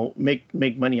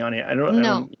 make money on it. I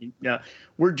don't. Yeah,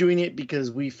 we're doing it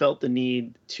because we felt the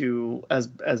need to, as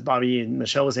Bobby and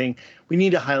Michelle was saying, we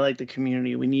need to highlight the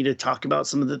community. We need to talk about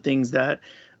some of the things that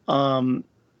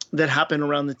that happen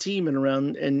around the team and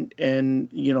around and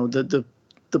the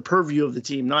purview of the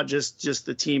team, not just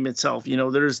the team itself.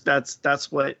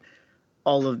 That's what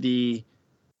all of the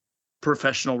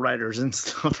professional writers and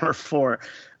stuff are for.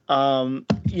 But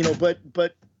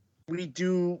we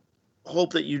do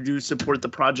hope that you do support the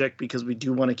project, because we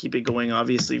do want to keep it going.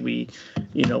 Obviously, we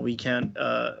can't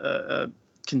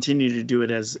continue to do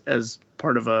it as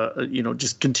part of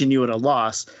just continue at a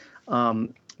loss.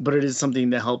 But it is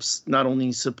something that helps not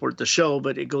only support the show,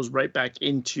 but it goes right back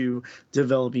into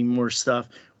developing more stuff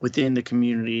within the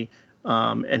community,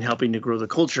 and helping to grow the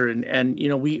culture. And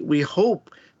we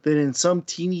hope that in some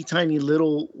teeny tiny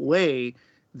little way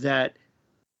that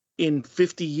in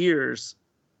 50 years,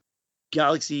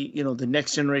 Galaxy, the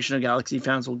next generation of Galaxy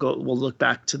fans will look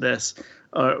back to this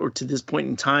or to this point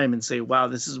in time and say, wow,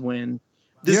 this is when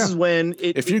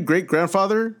if your great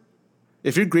grandfather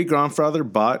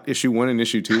bought issue 1 and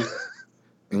issue 2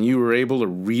 and you were able to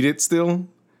read it still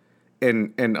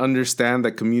and understand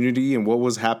the community and what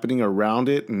was happening around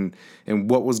it and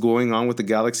what was going on with the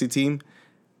Galaxy team,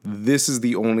 this is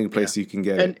the only place you can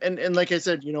get it. And like I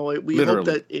said, we Literally. hope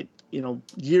that it,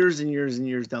 years and years and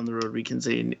years down the road, we can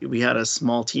say we had a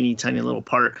small, teeny tiny little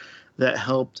part that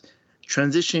helped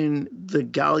transition the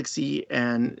Galaxy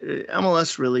and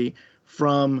MLS really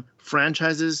from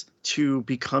franchises to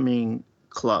becoming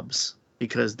clubs,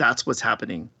 because that's what's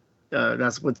happening.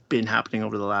 That's what's been happening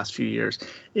over the last few years,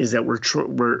 is that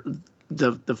we're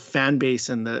the fan base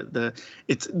and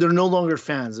they're no longer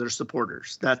fans, they're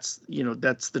supporters. That's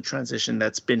the transition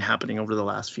that's been happening over the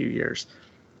last few years.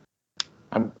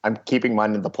 I'm keeping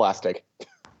mine in the plastic.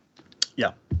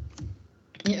 Yeah.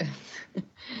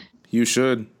 You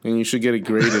should, and you should get it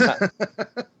graded.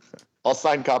 I'll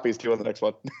sign copies too on the next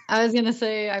one. I was gonna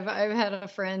say I've had a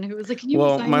friend who was like, "Can you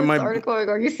sign this article?" I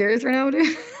go, "Are you serious right now,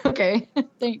 dude?" Okay,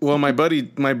 thanks. Well, my buddy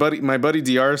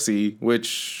DRC,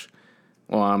 which,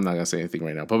 well, I'm not gonna say anything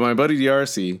right now, but my buddy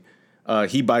DRC,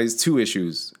 he buys 2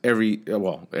 issues every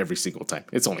single time.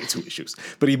 It's only 2 issues,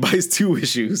 but he buys 2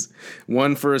 issues,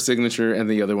 one for a signature and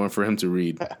the other one for him to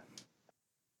read.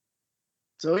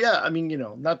 So yeah, I mean,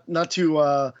 not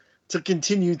to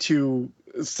continue to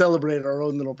celebrate our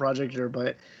own little project here,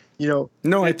 but no,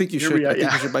 I think you should. I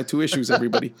think you should buy 2 issues,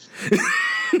 everybody,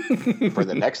 for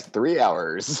the next 3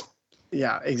 hours.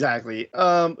 Yeah, exactly.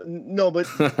 No, but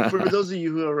for those of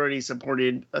you who have already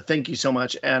supported, thank you so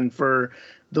much. And for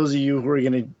those of you who are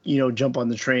going to, jump on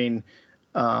the train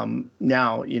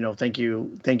now, thank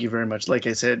you very much. Like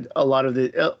I said, a lot of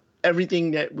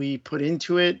everything that we put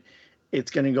into it, it's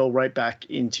going to go right back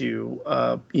into,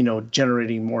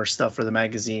 generating more stuff for the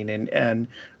magazine and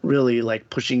really like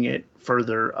pushing it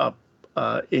further up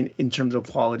in terms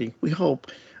of quality. We hope.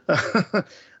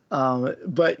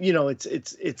 But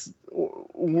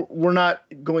we're not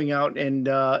going out and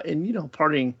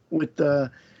partying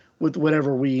with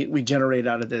whatever we generate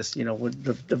out of this,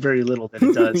 with the very little that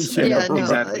it does. Yeah, no,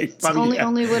 exactly. it's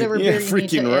only whatever Yeah, beer you need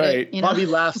to freaking edit, right. you know? Bobby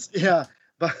laughs. Yeah,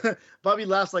 Bobby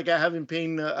laughs like I haven't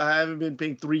been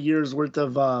paying 3 years worth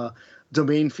of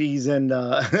domain fees and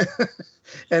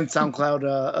and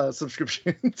SoundCloud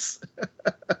subscriptions.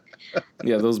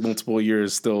 Yeah, those multiple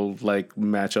years still like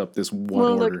match up this one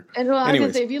Well, order. look, and well, I was gonna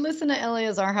Anyways. say, if you listen to LA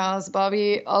is Our House,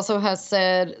 Bobby also has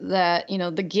said that,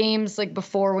 the games like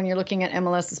before when you're looking at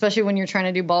MLS, especially when you're trying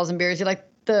to do balls and beers, you like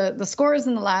the scores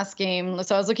in the last game.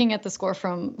 So I was looking at the score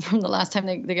from the last time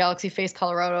the Galaxy faced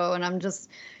Colorado, and I'm just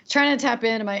trying to tap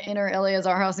into my inner LA is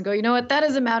Our House and go, you know what, that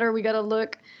doesn't matter. We got to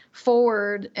look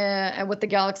forward at what the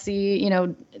Galaxy,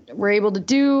 were able to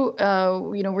do.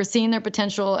 We're seeing their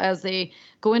potential as they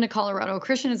go into Colorado.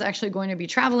 Christian is actually going to be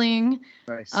traveling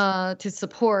Nice. to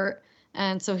support.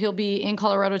 And so he'll be in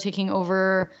Colorado taking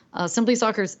over Simply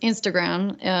Soccer's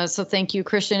Instagram. So thank you,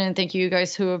 Christian, and thank you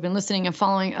guys who have been listening and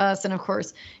following us. And of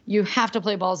course, you have to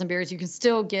play balls and beers. You can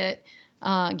still get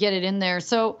it in there.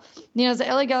 So, as the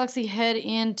LA Galaxy head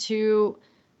into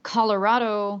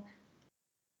Colorado,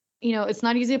 it's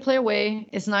not easy to play away.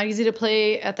 It's not easy to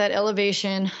play at that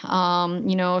elevation.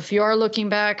 If you are looking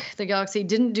back, the Galaxy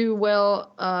didn't do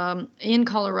well in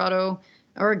Colorado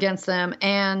or against them.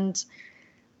 And,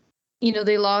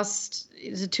 they lost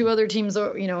to 2 other teams,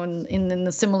 in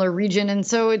the similar region. And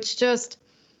so it's just,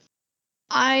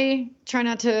 I try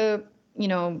not to,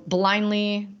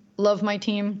 blindly love my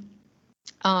team.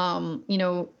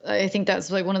 I think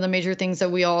that's like one of the major things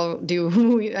that we all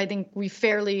do. I think we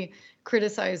fairly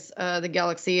criticize the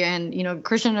Galaxy, and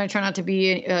Christian and I try not to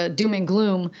be doom and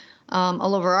gloom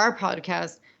all over our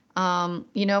podcast.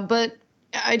 But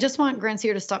I just want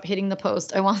Grandsir to stop hitting the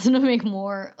post. I want them to make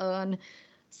more on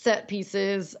set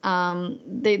pieces.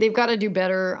 They've got to do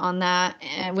better on that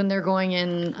when they're going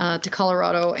in to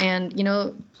Colorado. And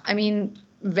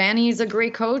Vanny's a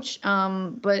great coach,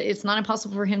 but it's not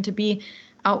impossible for him to be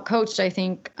out-coached. I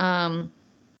think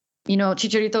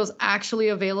Chicharito's actually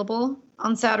available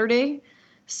on Saturday,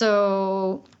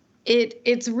 so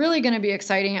it's really going to be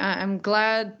exciting. I'm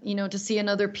glad to see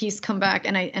another piece come back,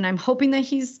 and I'm hoping that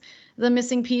he's the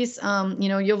missing piece.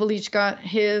 Joveljic got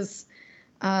his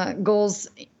goals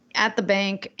at the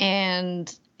bank,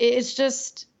 and it's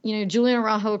just Julian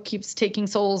Araujo keeps taking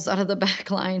souls out of the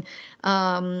back line,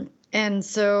 and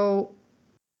so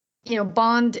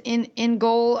Bond in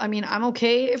goal. I'm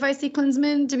okay if I see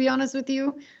Klinsmann, to be honest with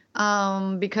you,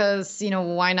 because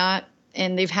why not?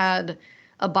 And they've had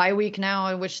a bye week now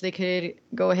in which they could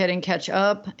go ahead and catch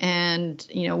up and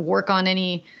work on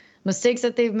any mistakes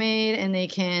that they've made, and they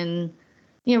can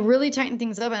really tighten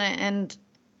things up. And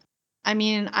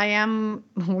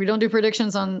we don't do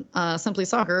predictions on Simply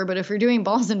Soccer, but if you're doing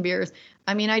balls and beers,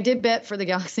 I did bet for the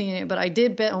Galaxy, but I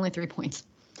did bet only 3 points.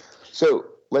 So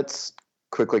let's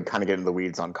quickly kind of get into the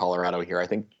weeds on Colorado here. I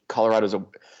think Colorado's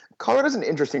an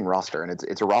interesting roster, and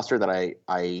it's a roster that I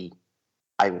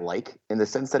like in the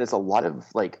sense that it's a lot of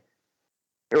it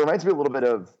reminds me a little bit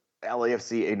of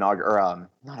LAFC not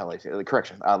LAFC,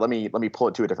 correction. Let me pull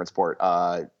it to a different sport.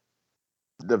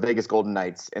 The Vegas Golden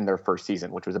Knights in their first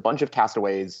season, which was a bunch of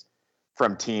castaways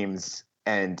from teams,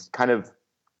 and kind of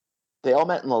they all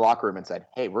met in the locker room and said,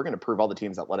 "Hey, we're going to prove all the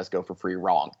teams that let us go for free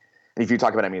wrong." And if you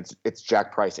talk about, it's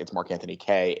Jack Price, it's Mark Anthony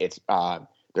Kaye, it's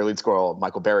their lead scorer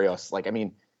Michael Barrios.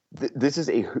 This is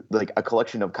a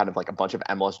collection of kind of like a bunch of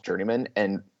MLS journeymen,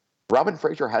 and Robin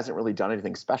Fraser hasn't really done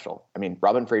anything special.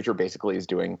 Robin Fraser basically is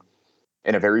doing,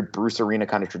 in a very Bruce Arena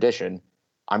kind of tradition,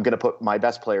 I'm going to put my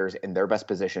best players in their best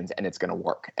positions, and it's going to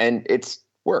work. And it's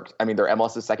worked. They're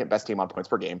MLS's second best team on points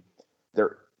per game.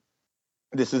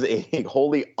 This is a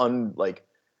wholly an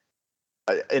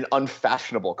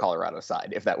unfashionable Colorado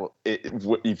side,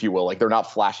 if you will. They're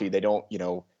not flashy. They don't,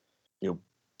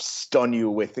 stun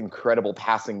you with incredible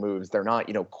passing moves. They're not,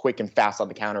 quick and fast on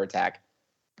the counterattack.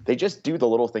 They just do the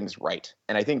little things right.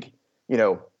 And I think,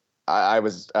 I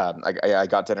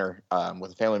got dinner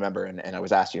with a family member, and I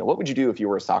was asked, what would you do if you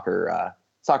were a soccer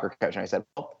coach? And I said,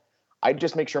 well, I'd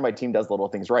just make sure my team does little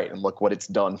things right. And look what it's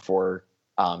done for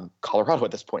Colorado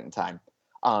at this point in time.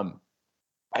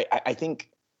 I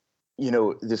think,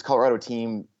 this Colorado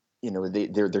team,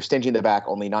 they're stingy in the back,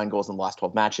 only 9 goals in the last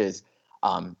 12 matches,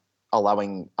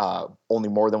 allowing only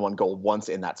more than 1 goal once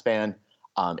in that span.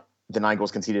 The 9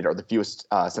 goals conceded are the fewest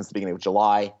since the beginning of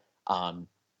July in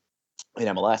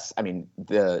MLS.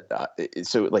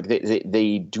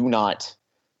 They do not,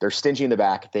 they're stingy in the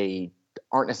back. They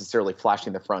aren't necessarily flashing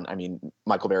in the front.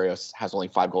 Michael Barrios has only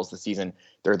 5 goals this season.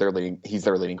 He's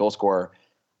their leading goal scorer.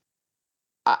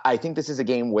 I think this is a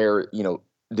game where,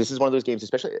 this is one of those games,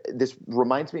 especially this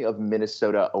reminds me of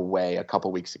Minnesota away a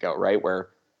couple weeks ago, right? Where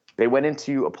they went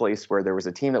into a place where there was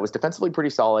a team that was defensively pretty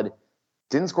solid,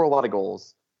 didn't score a lot of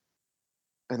goals,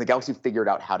 and the Galaxy figured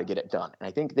out how to get it done. And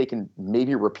I think they can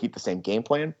maybe repeat the same game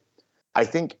plan. I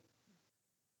think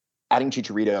adding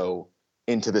Chicharito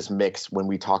into this mix when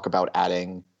we talk about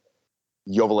adding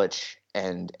Joveljic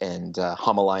and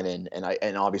Hamalainen,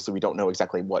 and obviously we don't know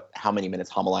exactly how many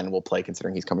minutes Hamalainen will play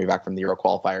considering he's coming back from the Euro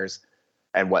qualifiers,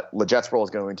 and what Legette's role is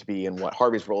going to be, and what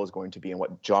Harvey's role is going to be, and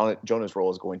what Jonah's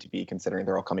role is going to be, considering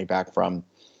they're all coming back from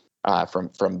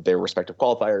their respective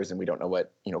qualifiers, and we don't know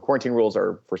what quarantine rules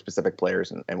are for specific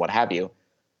players and what have you.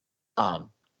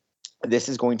 This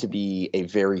is going to be a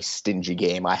very stingy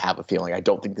game. I have a feeling. I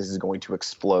don't think this is going to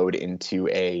explode into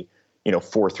a 4-3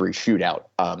 shootout.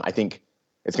 I think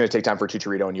it's going to take time for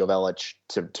Chicharito and Joveljic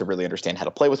to really understand how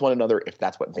to play with one another, if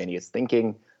that's what Vanny is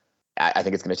thinking. I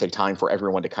think it's going to take time for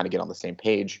everyone to kind of get on the same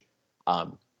page.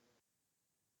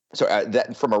 So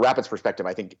that from a Rapids perspective,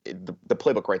 I think the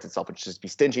playbook writes itself. It's just be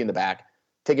stingy in the back,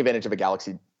 take advantage of a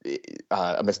Galaxy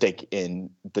a mistake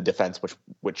in the defense,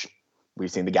 which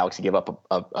we've seen the Galaxy give up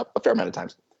a fair amount of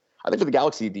times. I think for the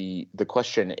Galaxy, the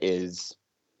question is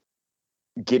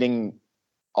getting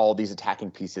all these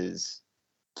attacking pieces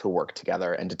to work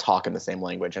together and to talk in the same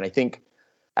language. And I think,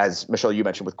 as Michelle, you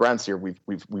mentioned with Grandsir,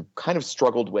 we've kind of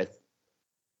struggled with,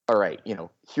 all right,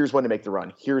 here's when to make the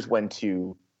run. Here's when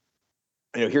to,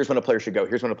 here's when a player should go.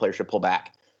 Here's when a player should pull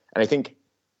back. And I think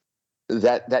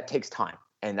that takes time,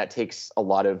 and that takes a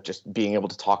lot of just being able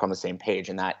to talk on the same page.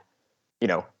 And that,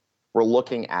 we're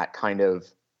looking at kind of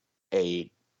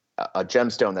a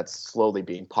gemstone that's slowly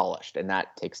being polished, and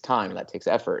that takes time and that takes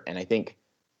effort. And I think,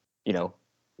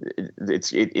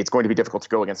 it's going to be difficult to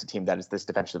go against a team that is this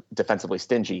defensively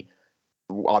stingy.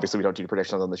 Obviously, we don't do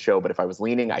predictions on the show, but if I was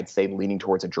leaning, I'd say leaning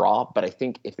towards a draw. But I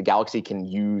think if the Galaxy can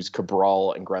use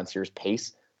Cabral and Grandsir's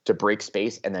pace to break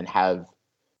space, and then have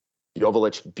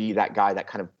Joveljic be that guy that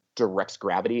kind of directs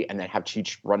gravity, and then have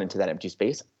Cheech run into that empty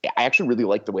space, I actually really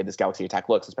like the way this Galaxy attack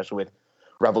looks, especially with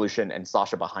Revolution and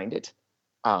Sasha behind it.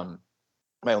 My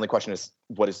only question is,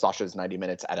 what is Sasha's 90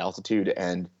 minutes at altitude?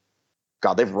 And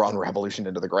God, they've run Revolution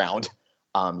into the ground.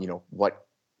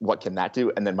 What can that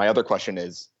do? And then my other question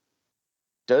is,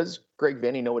 does Greg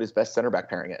Vanny know what his best center back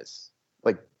pairing is?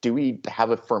 Like, do we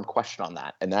have a firm question on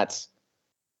that? And that's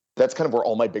kind of where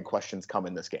all my big questions come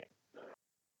in this game.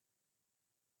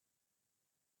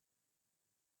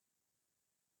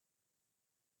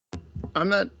 I'm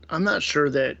not sure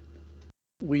that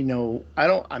we know.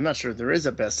 I'm not sure there is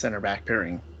a best center back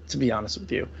pairing, to be honest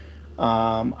with you.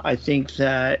 I think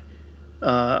that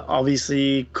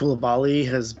obviously Koulibaly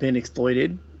has been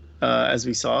exploited, as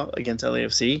we saw against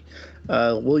LAFC.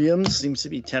 Williams seems to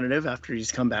be tentative after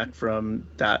he's come back from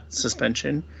that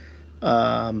suspension.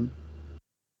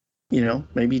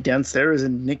 Maybe Dan Stairs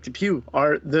and Nick DePuy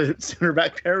are the center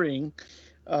back pairing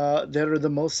that are the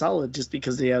most solid, just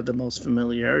because they have the most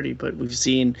familiarity. But we've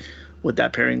seen what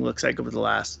that pairing looks like over the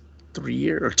last 3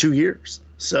 years or 2 years.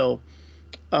 So,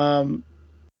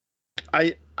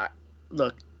 I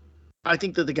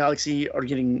think that the Galaxy are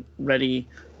getting ready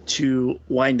to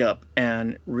wind up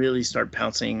and really start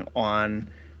pouncing on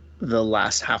the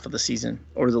last half of the season,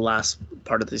 or the last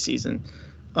part of the season.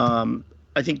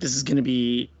 I think this is going to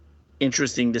be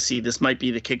interesting to see. This might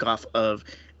be the kickoff of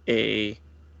a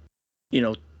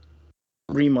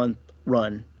 3-month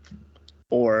run,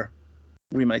 or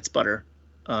we might sputter.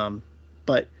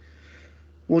 But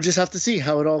we'll just have to see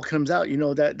how it all comes out.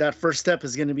 That first step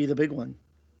is going to be the big one.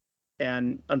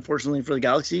 And unfortunately for the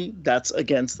Galaxy, that's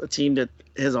against a team that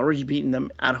has already beaten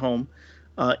them at home,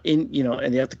 and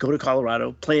they have to go to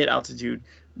Colorado, play at altitude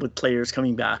with players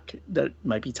coming back that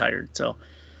might be tired. So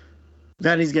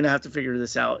Vanny's going to have to figure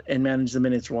this out and manage the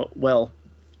minutes well.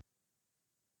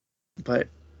 But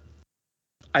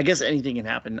I guess anything can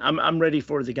happen. I'm ready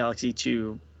for the Galaxy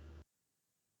to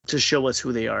show us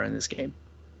who they are in this game.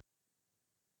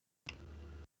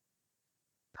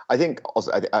 I think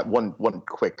also one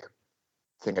quick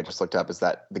thing I just looked up is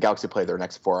that the Galaxy play their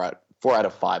next 4 out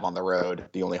of 5 on the road.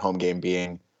 The only home game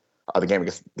being the game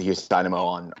against the Houston Dynamo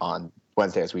on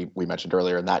Wednesday, as we mentioned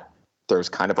earlier, and that throws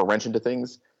kind of a wrench into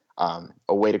things.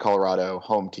 Away to Colorado,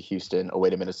 home to Houston, away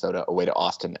to Minnesota, away to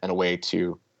Austin, and away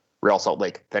to Real Salt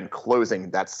Lake. Then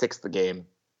closing that 6th game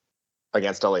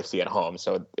against LAFC at home.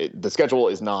 So the schedule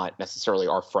is not necessarily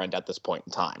our friend at this point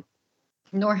in time.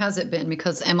 Nor has it been,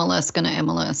 because MLS going to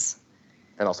MLS.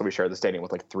 And also we share the stadium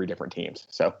with like 3 different teams.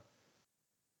 So,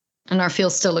 and our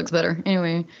field still looks better.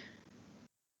 Anyway.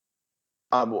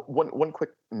 One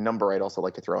quick number I'd also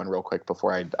like to throw in real quick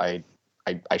before I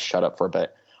I shut up for a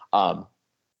bit.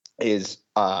 Is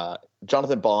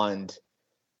Jonathan Bond,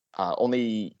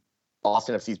 only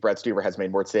Austin FC's Brad Stuver has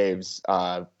made more saves,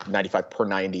 95 per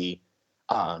 90,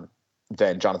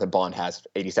 than Jonathan Bond has,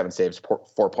 87 saves,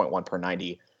 4.1 per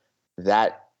 90.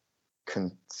 That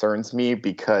concerns me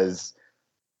because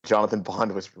Jonathan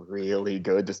Bond was really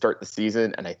good to start the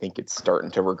season, and I think it's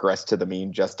starting to regress to the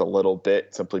mean just a little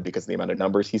bit simply because of the amount of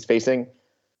numbers he's facing.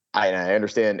 I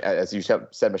understand, as you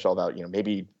said, Michelle, about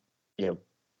maybe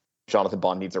Jonathan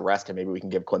Bond needs a rest, and maybe we can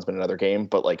give Klinsmann another game.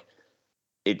 But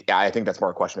I think that's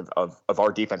more a question of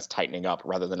our defense tightening up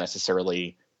rather than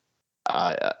necessarily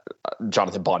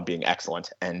Jonathan Bond being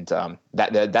excellent. And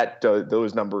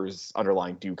those numbers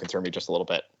underlying do concern me just a little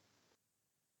bit.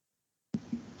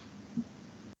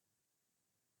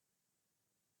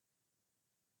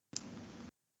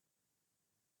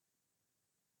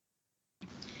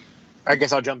 I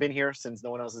guess I'll jump in here since no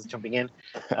one else is jumping in.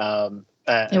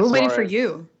 We're waiting for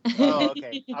you. Oh,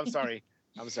 okay. I'm sorry.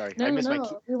 No, I missed no. my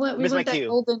We want that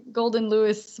cue. Golden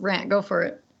Lewis rant. Go for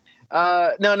it.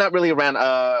 No, not really a rant.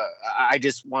 I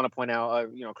just want to point out,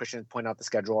 Christian pointed out the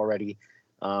schedule already.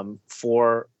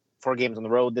 Four games on the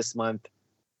road this month.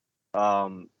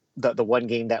 The one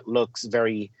game that looks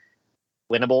very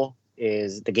winnable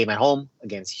is the game at home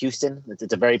against Houston.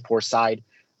 It's a very poor side.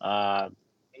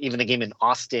 Even the game in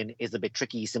Austin is a bit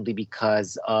tricky simply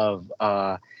because of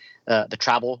the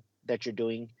travel that you're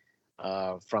doing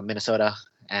from Minnesota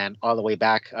and all the way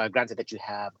back. Granted that you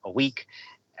have a week,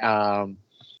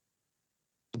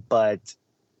 but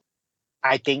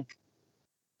I think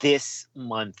this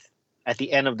month, at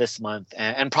the end of this month,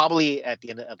 and probably at the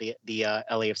end of the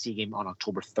LAFC game on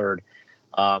October 3rd,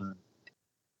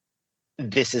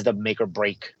 this is the make or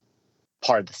break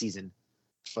part of the season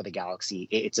for the Galaxy.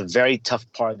 It's a very tough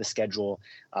part of the schedule.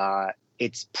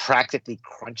 It's practically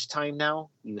crunch time now.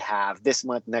 You have this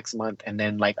month, next month, and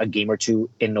then like a game or two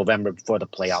in November before the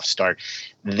playoffs start.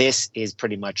 This is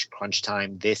pretty much crunch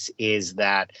time. This is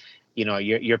that,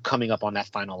 you're coming up on that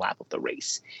final lap of the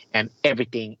race, and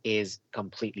everything is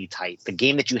completely tight. The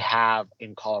game that you have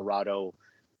in Colorado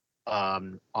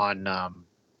on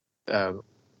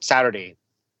Saturday,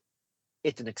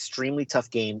 it's an extremely tough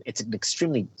game. It's an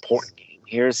extremely important game.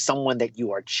 Here's someone that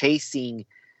you are chasing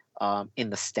in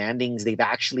the standings. They've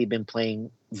actually been playing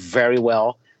very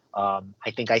well.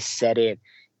 I think I said it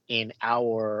in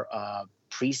our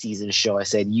preseason show. I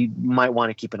said you might want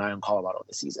to keep an eye on Colorado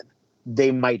this season.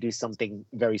 They might do something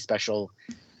very special.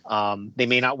 They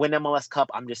may not win MLS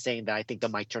Cup. I'm just saying that I think they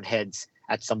might turn heads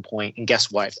at some point. And guess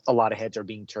what? A lot of heads are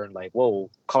being turned like, whoa,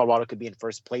 Colorado could be in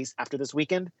first place after this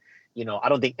weekend. I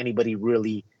don't think anybody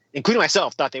really, including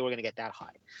myself, thought they were going to get that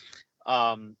high.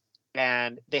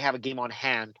 And they have a game on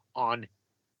hand on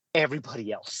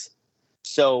everybody else.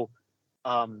 So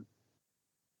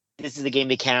this is a game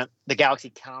the Galaxy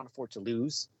can't afford to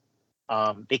lose.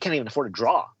 They can't even afford to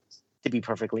draw, to be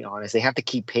perfectly honest. They have to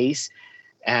keep pace.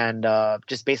 And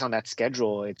just based on that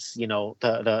schedule, it's,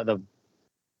 the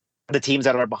teams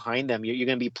that are behind them, you're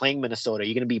going to be playing Minnesota.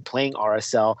 You're going to be playing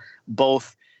RSL,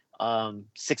 both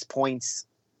 6 points,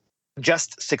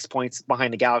 just 6 points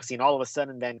behind the Galaxy. And all of a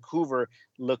sudden, Vancouver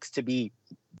looks to be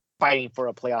fighting for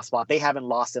a playoff spot. They haven't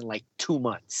lost in like 2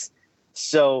 months.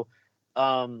 So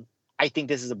I think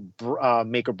this is a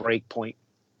make or break point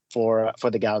for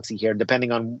the Galaxy here.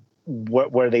 Depending on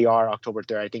where they are October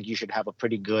 3rd, I think you should have a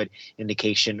pretty good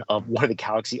indication of where the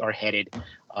Galaxy are headed.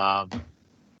 As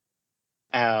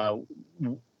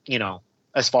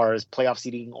far as playoff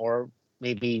seeding or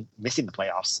maybe missing the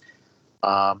playoffs,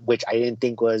 which I didn't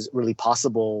think was really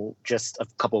possible just a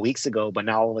couple of weeks ago, but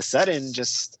now all of a sudden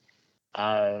just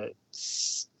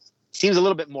seems a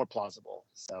little bit more plausible.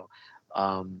 So,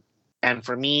 and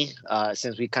for me,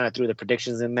 since we kind of threw the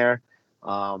predictions in there,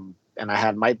 and I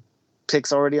had my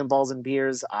picks already on balls and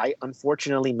beers, I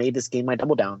unfortunately made this game my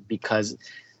double down because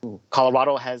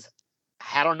Colorado has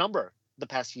had our number the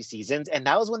past few seasons, and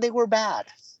that was when they were bad,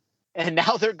 and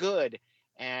now they're good.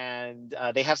 And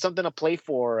they have something to play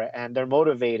for, and they're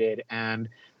motivated. And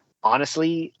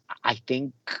honestly, I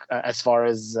think as far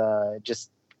as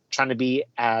just trying to be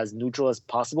as neutral as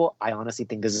possible, I honestly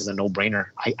think this is a no-brainer.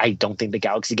 I don't think the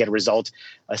Galaxy get a result,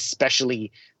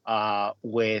 especially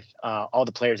with all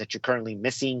the players that you're currently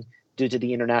missing due to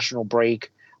the international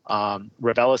break.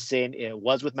 Raveloson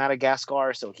was with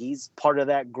Madagascar, so he's part of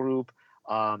that group.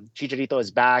 Chicharito is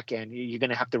back, and you're going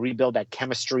to have to rebuild that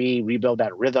chemistry, rebuild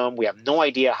that rhythm. We have no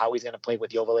idea how he's going to play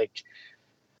with Joveljic.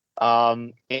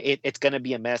 It's going to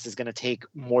be a mess. It's going to take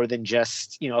more than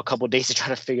just a couple of days to try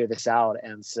to figure this out.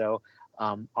 And so,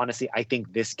 honestly, I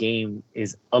think this game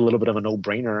is a little bit of a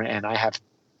no-brainer. And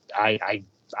I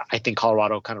I think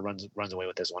Colorado kind of runs away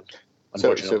with this one.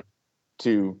 So Unfortunately.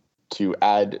 to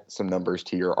add some numbers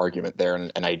to your argument there,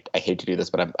 and I hate to do this,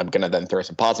 but I'm going to then throw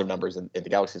some positive numbers in the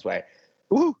Galaxy's way.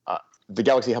 The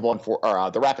Galaxy have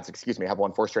the Rapids, have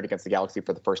won 4 straight against the Galaxy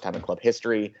for the first time in club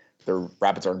history. The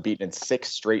Rapids are unbeaten in 6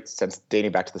 straight since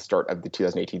dating back to the start of the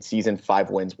 2018 season. 5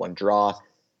 wins, 1 draw.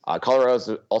 Colorado's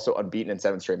also unbeaten in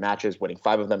 7 straight matches, winning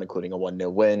 5 of them, including a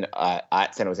 1-0 win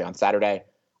at San Jose on Saturday,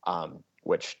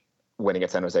 which winning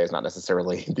at San Jose is not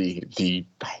necessarily the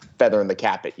feather in the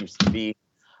cap it used to be.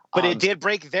 But it did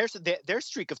break their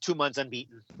streak of 2 months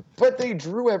unbeaten. But they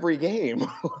drew every game.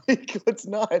 It's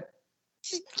not.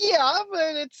 Yeah,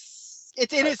 but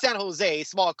it is San Jose,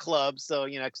 small club, so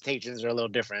expectations are a little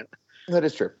different. That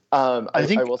is true. I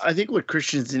think what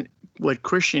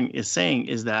Christian is saying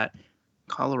is that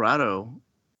Colorado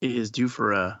is due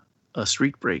for a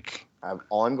streak break.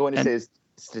 All I'm going to say is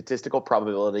statistical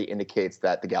probability indicates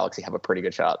that the Galaxy have a pretty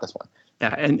good shot at this one.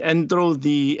 Yeah, and throw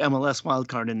the MLS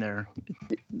wildcard in there.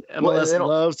 MLS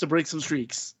loves to break some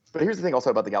streaks. But here's the thing also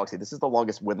about the Galaxy. This is the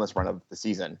longest winless run of the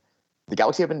season. The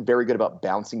Galaxy have been very good about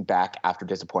bouncing back after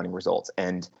disappointing results.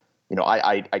 And,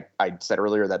 I said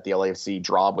earlier that the LAFC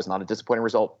draw was not a disappointing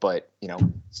result, but,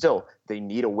 still they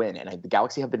need a win. And the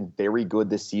Galaxy have been very good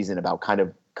this season about kind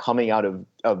of coming out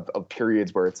of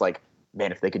periods where it's like,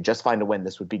 man, if they could just find a win,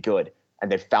 this would be good.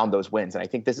 And they've found those wins. And I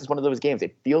think this is one of those games.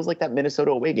 It feels like that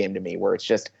Minnesota away game to me where it's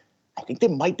just, I think they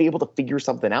might be able to figure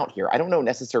something out here. I don't know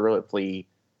necessarily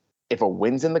if a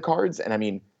win's in the cards. And I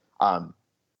mean, I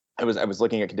was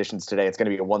looking at conditions today. It's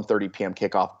going to be a 1:30 p.m.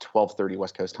 kickoff, 12:30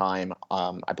 West Coast time.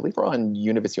 I believe we're on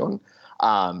Univision.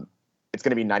 It's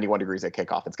going to be 91 degrees at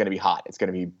kickoff. It's going to be hot. It's going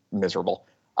to be miserable.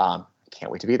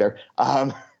 Can't wait to be there.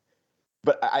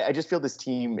 But I just feel this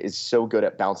team is so good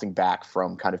at bouncing back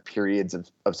from kind of periods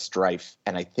of strife,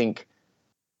 and I think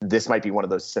this might be one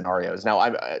of those scenarios. Now,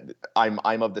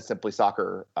 I'm of the Simply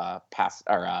Soccer parish,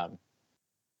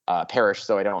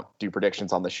 so I don't do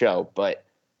predictions on the show. But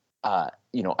I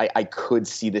could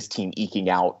see this team eking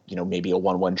out, maybe a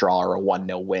 1-1 draw or a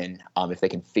 1-0 win if they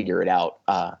can figure it out.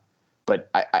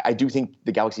 But I do think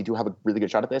the Galaxy do have a really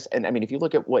good shot at this. And I mean, if you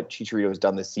look at what Chicharito has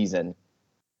done this season,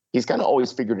 he's kind of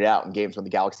always figured it out in games when the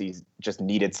Galaxy just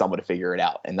needed someone to figure it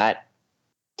out. And that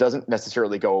doesn't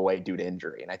necessarily go away due to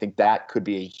injury. And I think that could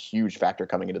be a huge factor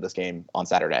coming into this game on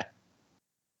Saturday.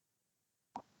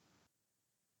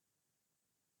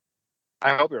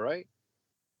 I hope you're right.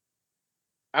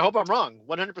 I hope I'm wrong.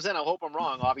 100%. I hope I'm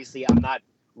wrong. Obviously, I'm not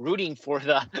rooting for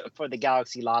the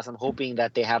Galaxy loss. I'm hoping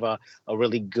that they have a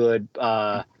really good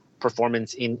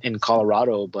performance in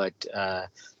Colorado. But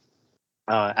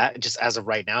just as of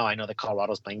right now, I know that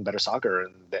Colorado's playing better soccer,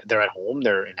 and they're at home.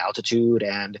 They're in altitude,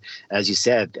 and as you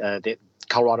said,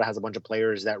 Colorado has a bunch of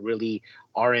players that really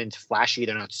aren't flashy.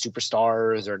 They're not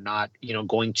superstars, or not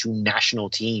going to national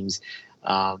teams,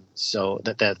 so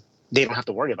that they don't have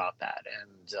to worry about that.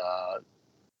 And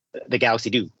the Galaxy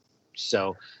do.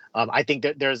 So I think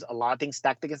that there's a lot of things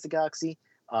stacked against the Galaxy,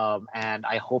 and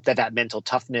I hope that mental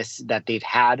toughness that they've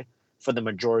had for the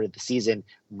majority of the season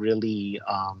really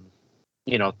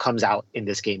comes out in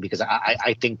this game, because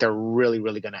I think they're really,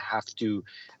 really going to have to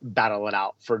battle it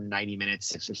out for 90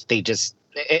 minutes if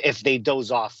they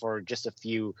doze off for just a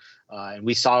few. And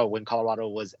we saw when Colorado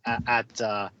was at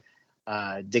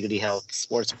Dignity Health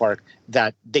Sports Park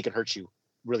that they could hurt you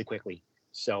really quickly.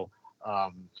 So I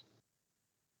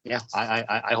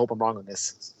hope I'm wrong on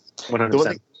this.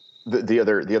 100%. The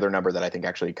other number that I think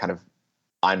actually kind of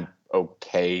I'm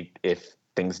okay if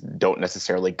things don't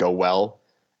necessarily go well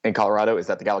in Colorado is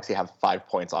that the Galaxy have 5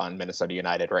 points on Minnesota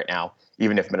United right now.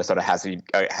 Even if Minnesota has a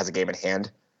game in hand,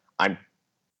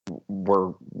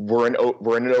 we're in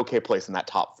an okay place in that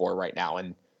top 4 right now.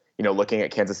 And looking at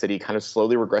Kansas City kind of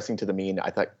slowly regressing to the mean, I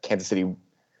thought Kansas City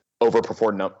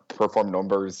overperformed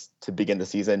numbers to begin the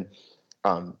season.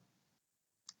 The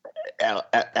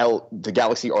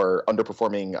Galaxy are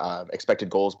underperforming expected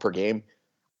goals per game.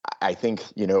 I think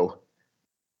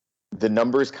the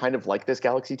numbers kind of like this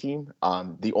Galaxy team.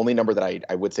 The only number that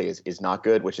I would say is not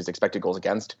good, which is expected goals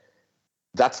against.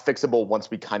 That's fixable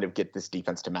once we kind of get this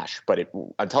defense to mesh. But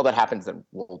until that happens, then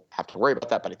we'll have to worry about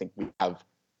that. But I think we have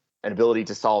an ability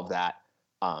to solve that.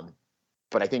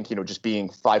 But I think just being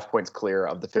 5 points clear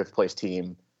of the 5th place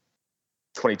team,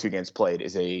 22 games played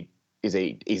is a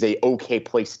okay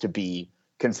place to be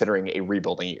considering a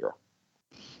rebuilding year.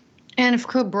 And if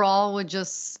Cabral would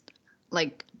just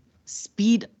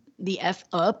speed the F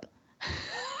up.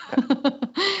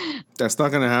 That's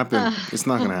not going to happen. It's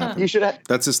not going to happen.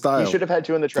 That's his style. You should have had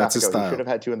 2 in the Trafico. You should have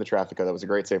had 2 in the Trafico. That was a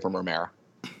great save from Romero.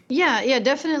 Yeah,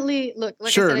 definitely. Look,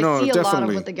 like Sure, I said, no, I see a lot of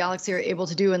definitely. what the Galaxy are able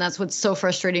to do, and that's what's so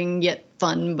frustrating yet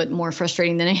fun, but more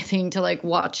frustrating than anything to like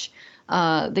watch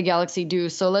the Galaxy do.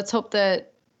 So let's hope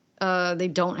that they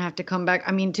don't have to come back.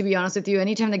 I mean, to be honest with you,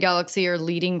 anytime the Galaxy are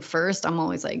leading first, I'm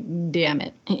always like, damn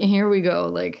it, here we go.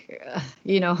 Like,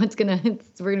 we're gonna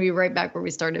be right back where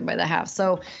we started by the half.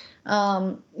 So,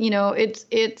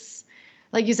 it's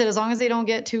like you said, as long as they don't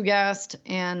get too gassed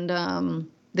and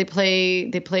they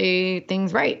play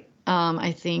things right.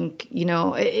 I think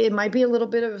it might be a little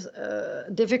bit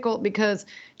of difficult because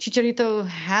Chicharito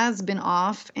has been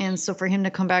off, and so for him to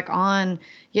come back on,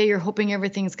 yeah, you're hoping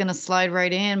everything's gonna slide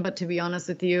right in. But to be honest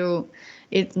with you,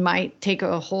 it might take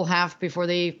a whole half before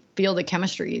they feel the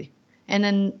chemistry. And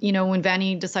then when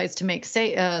Vanny decides to make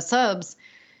subs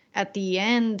at the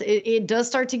end, it does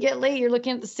start to get late. You're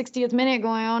looking at the 60th minute,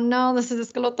 going, "Oh no, this is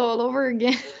Escaloto all over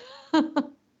again."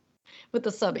 With the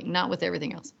subbing, not with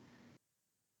everything else.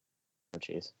 Oh,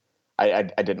 jeez. I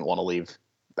didn't want to leave.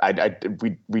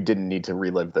 We didn't need to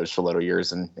relive those Shaloto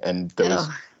years and those.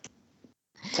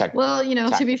 Well,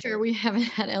 to be fair, we haven't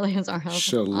had Eleazar House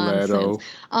Shaloto.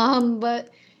 since. But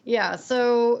yeah,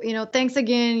 so thanks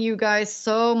again, you guys,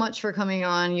 so much for coming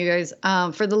on. You guys,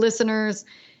 for the listeners,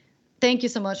 thank you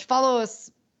so much. Follow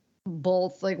us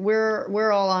both. Like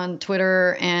we're all on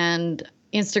Twitter and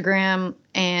Instagram,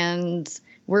 and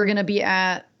we're gonna be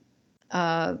at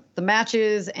the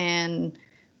matches and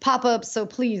pop-ups. So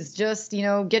please just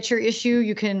get your issue.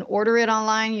 You can order it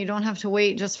online. You don't have to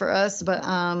wait just for us. But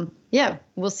yeah,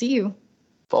 we'll see you.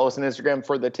 Follow us on Instagram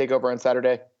for the takeover on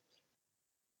Saturday.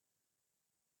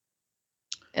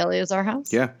 Eleazar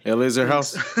House. Yeah, Eleazar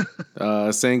House.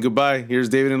 Saying goodbye. Here's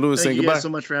David and Louis saying Thank you goodbye. guys so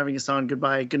much for having us on.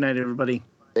 Goodbye. Good night, everybody.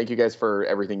 Thank you guys for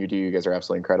everything you do. You guys are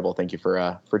absolutely incredible. Thank you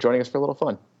for joining us for a little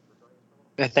fun.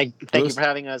 Thank you for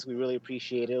having us. We really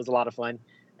appreciate it. It was a lot of fun.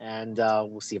 And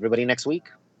we'll see everybody next week.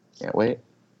 Can't wait.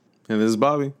 And this is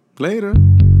Bobby. Later.